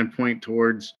turn and point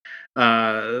towards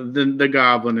the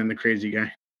goblin and the crazy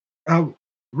guy.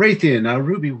 Raytheon,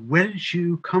 Ruby, where did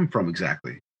you come from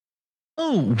exactly?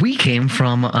 Oh, we came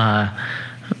from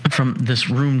this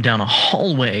room down a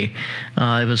hallway.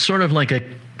 It was sort of like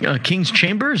a king's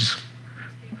chambers.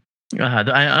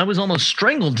 I was almost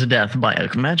strangled to death by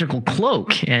a magical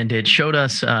cloak, and it showed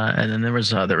us. And then there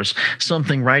was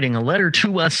something writing a letter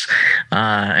to us,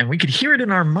 and we could hear it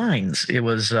in our minds. It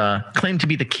was claimed to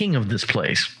be the king of this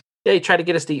place. Yeah, he tried to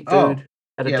get us to eat food.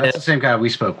 That's the same guy we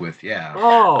spoke with. Yeah.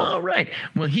 Oh, right.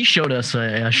 Well, he showed us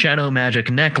a shadow magic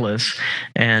necklace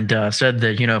and said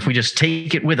that if we just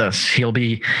take it with us, he'll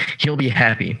be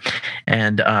happy.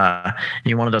 And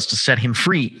he wanted us to set him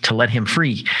free, to let him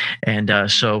free. And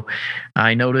so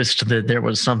I noticed that there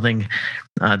was something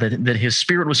that his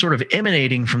spirit was sort of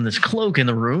emanating from this cloak in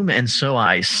the room, and so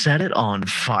I set it on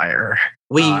fire.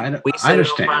 We set it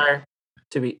on fire.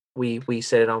 We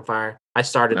set it on fire. I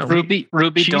started. No, Ruby.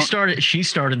 She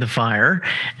started the fire,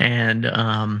 and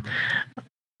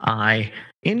I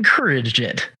encouraged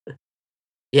it.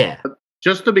 Yeah.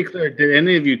 Just to be clear, did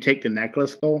any of you take the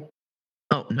necklace though?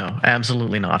 Oh no,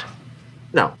 absolutely not.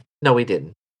 No, we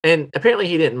didn't. And apparently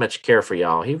he didn't much care for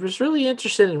y'all. He was really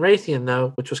interested in Raytheon,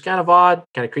 though, which was kind of odd,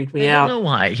 kind of creeped me out. I don't know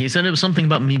why. He said it was something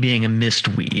about me being a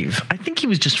mistweave. I think he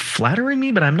was just flattering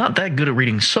me, but I'm not that good at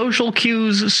reading social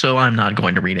cues, so I'm not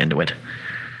going to read into it.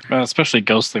 Well, especially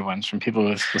ghostly ones from people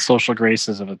with the social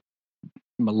graces of a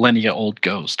millennia-old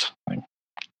ghost.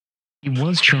 He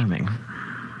was charming.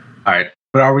 All right.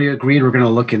 But are we agreed we're going to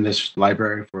look in this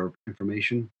library for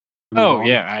information? Oh,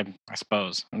 yeah, I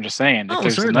suppose. I'm just saying, if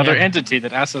there's another entity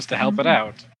that asks us to help it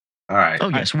out. All right. Oh,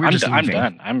 yes, I'm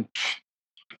done.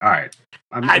 All right.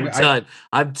 I'm done.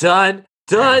 I'm done.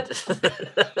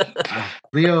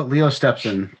 Leo steps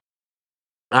in.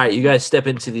 All right, you guys step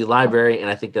into the library, and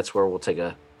I think that's where we'll take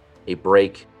a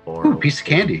break. Or piece of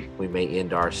candy. We may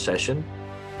end our session.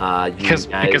 Because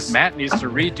Matt needs to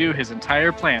redo his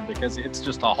entire plan because it's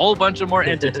just a whole bunch of more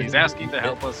entities asking to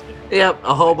help us. Yep,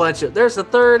 a whole bunch of. There's a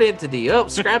third entity. Oh,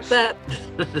 scrap that.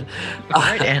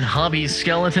 Right, and Hobby's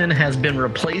skeleton has been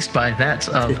replaced by that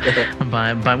of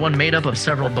by one made up of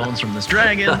several bones from this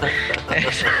dragon.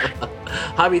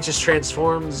 Hobby just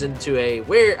transforms into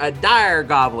a dire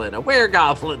goblin, a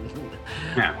weregoblin.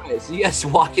 Yeah. So you guys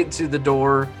walk into the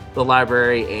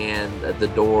library, and the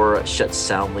door shuts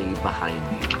soundly behind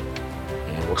you.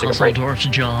 And we'll take a break. Dwarf's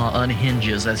jaw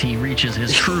unhinges as he reaches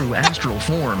his true astral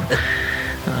form.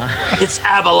 It's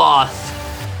Abeloth.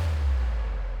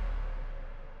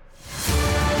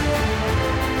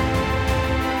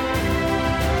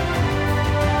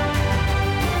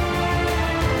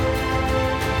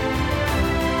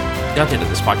 The content of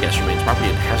this podcast remains property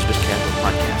of the Hazardous Casual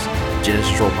Podcast,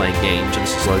 Genesis role-playing game,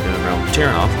 Genesis logo and realm of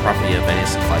Terranoff, property of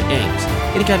Fantasy Flight Games.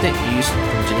 Any content used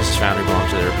from Genesis founder belongs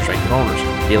to their respective owners.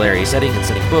 The hilarious setting and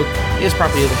setting book is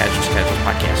property of the Hazardous Casual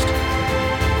Podcast.